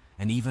matched,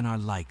 and even our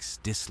likes,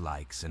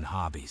 dislikes, and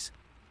hobbies.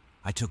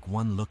 I took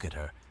one look at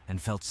her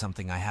and felt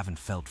something I haven't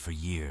felt for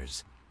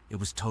years. It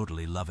was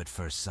totally love at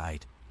first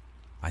sight.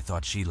 I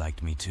thought she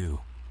liked me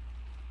too.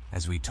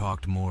 As we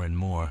talked more and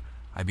more,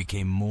 I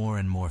became more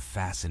and more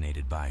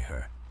fascinated by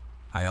her.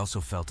 I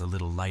also felt a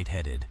little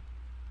lightheaded.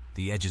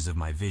 The edges of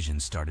my vision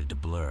started to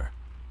blur.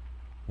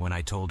 When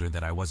I told her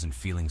that I wasn't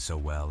feeling so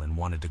well and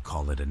wanted to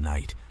call it a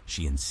night,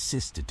 she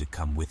insisted to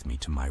come with me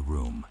to my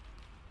room.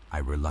 I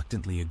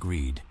reluctantly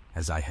agreed,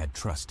 as I had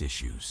trust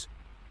issues.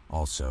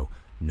 Also,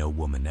 no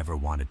woman ever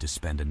wanted to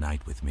spend a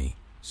night with me,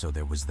 so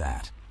there was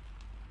that.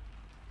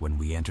 When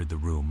we entered the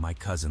room, my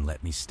cousin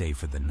let me stay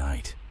for the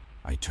night.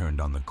 I turned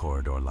on the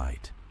corridor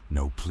light.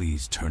 "No,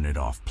 please, turn it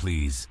off,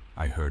 please,"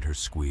 I heard her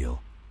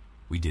squeal.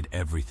 We did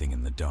everything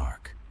in the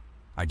dark.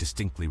 I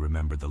distinctly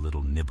remember the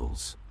little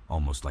nibbles,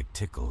 almost like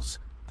tickles,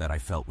 that I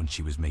felt when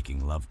she was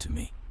making love to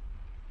me.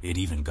 It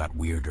even got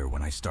weirder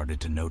when I started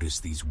to notice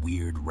these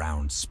weird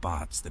round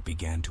spots that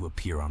began to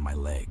appear on my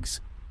legs.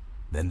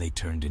 Then they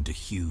turned into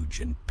huge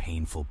and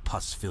painful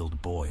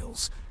pus-filled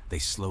boils. They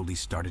slowly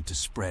started to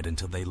spread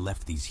until they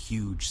left these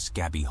huge,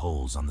 scabby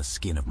holes on the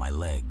skin of my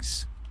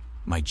legs.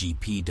 My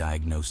GP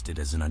diagnosed it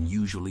as an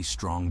unusually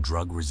strong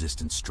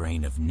drug-resistant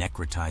strain of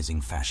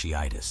necrotizing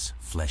fasciitis,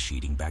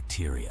 flesh-eating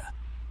bacteria.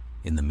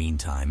 In the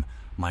meantime,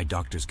 my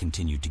doctors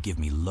continued to give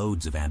me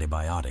loads of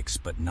antibiotics,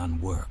 but none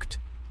worked.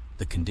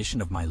 The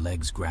condition of my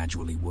legs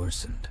gradually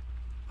worsened.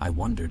 I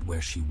wondered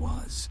where she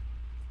was.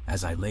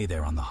 As I lay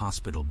there on the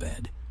hospital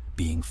bed,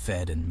 being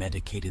fed and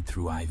medicated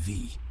through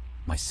IV,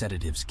 my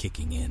sedatives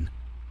kicking in,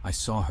 I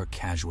saw her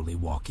casually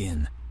walk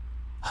in.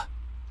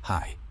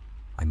 "Hi,"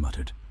 I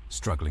muttered,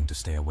 struggling to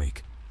stay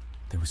awake.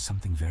 There was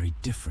something very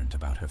different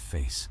about her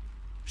face.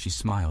 She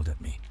smiled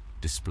at me,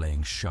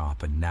 displaying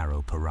sharp and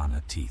narrow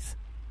piranha teeth.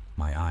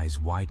 My eyes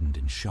widened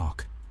in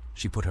shock.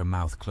 She put her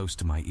mouth close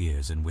to my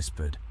ears and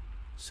whispered,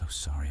 "So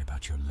sorry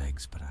about your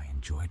legs, but I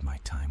enjoyed my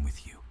time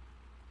with you.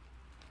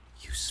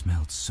 You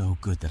smelled so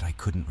good that I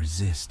couldn't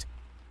resist.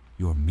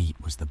 Your meat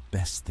was the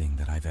best thing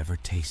that I've ever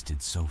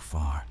tasted so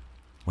far.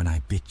 When I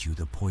bit you,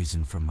 the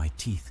poison from my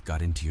teeth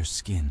got into your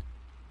skin.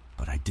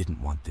 But I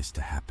didn't want this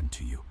to happen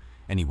to you.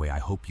 Anyway, I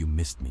hope you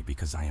missed me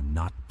because I am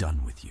not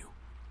done with you."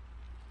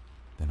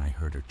 Then I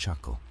heard her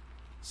chuckle.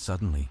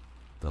 Suddenly,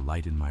 the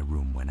light in my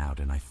room went out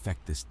and I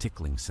felt this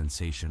tickling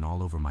sensation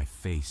all over my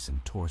face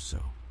and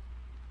torso.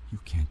 "You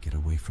can't get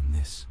away from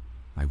this,"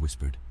 I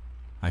whispered.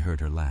 I heard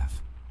her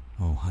laugh.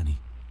 "Oh, honey,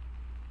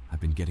 I've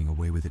been getting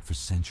away with it for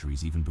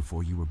centuries, even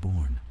before you were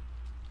born.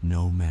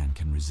 No man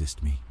can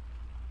resist me."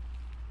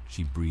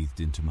 She breathed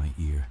into my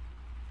ear,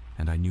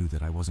 and I knew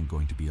that I wasn't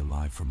going to be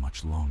alive for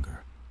much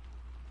longer.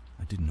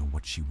 I didn't know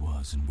what she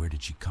was and where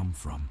did she come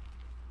from,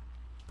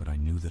 but I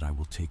knew that I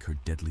will take her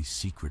deadly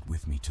secret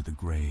with me to the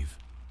grave.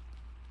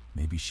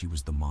 Maybe she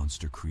was the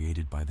monster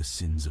created by the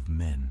sins of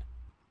men,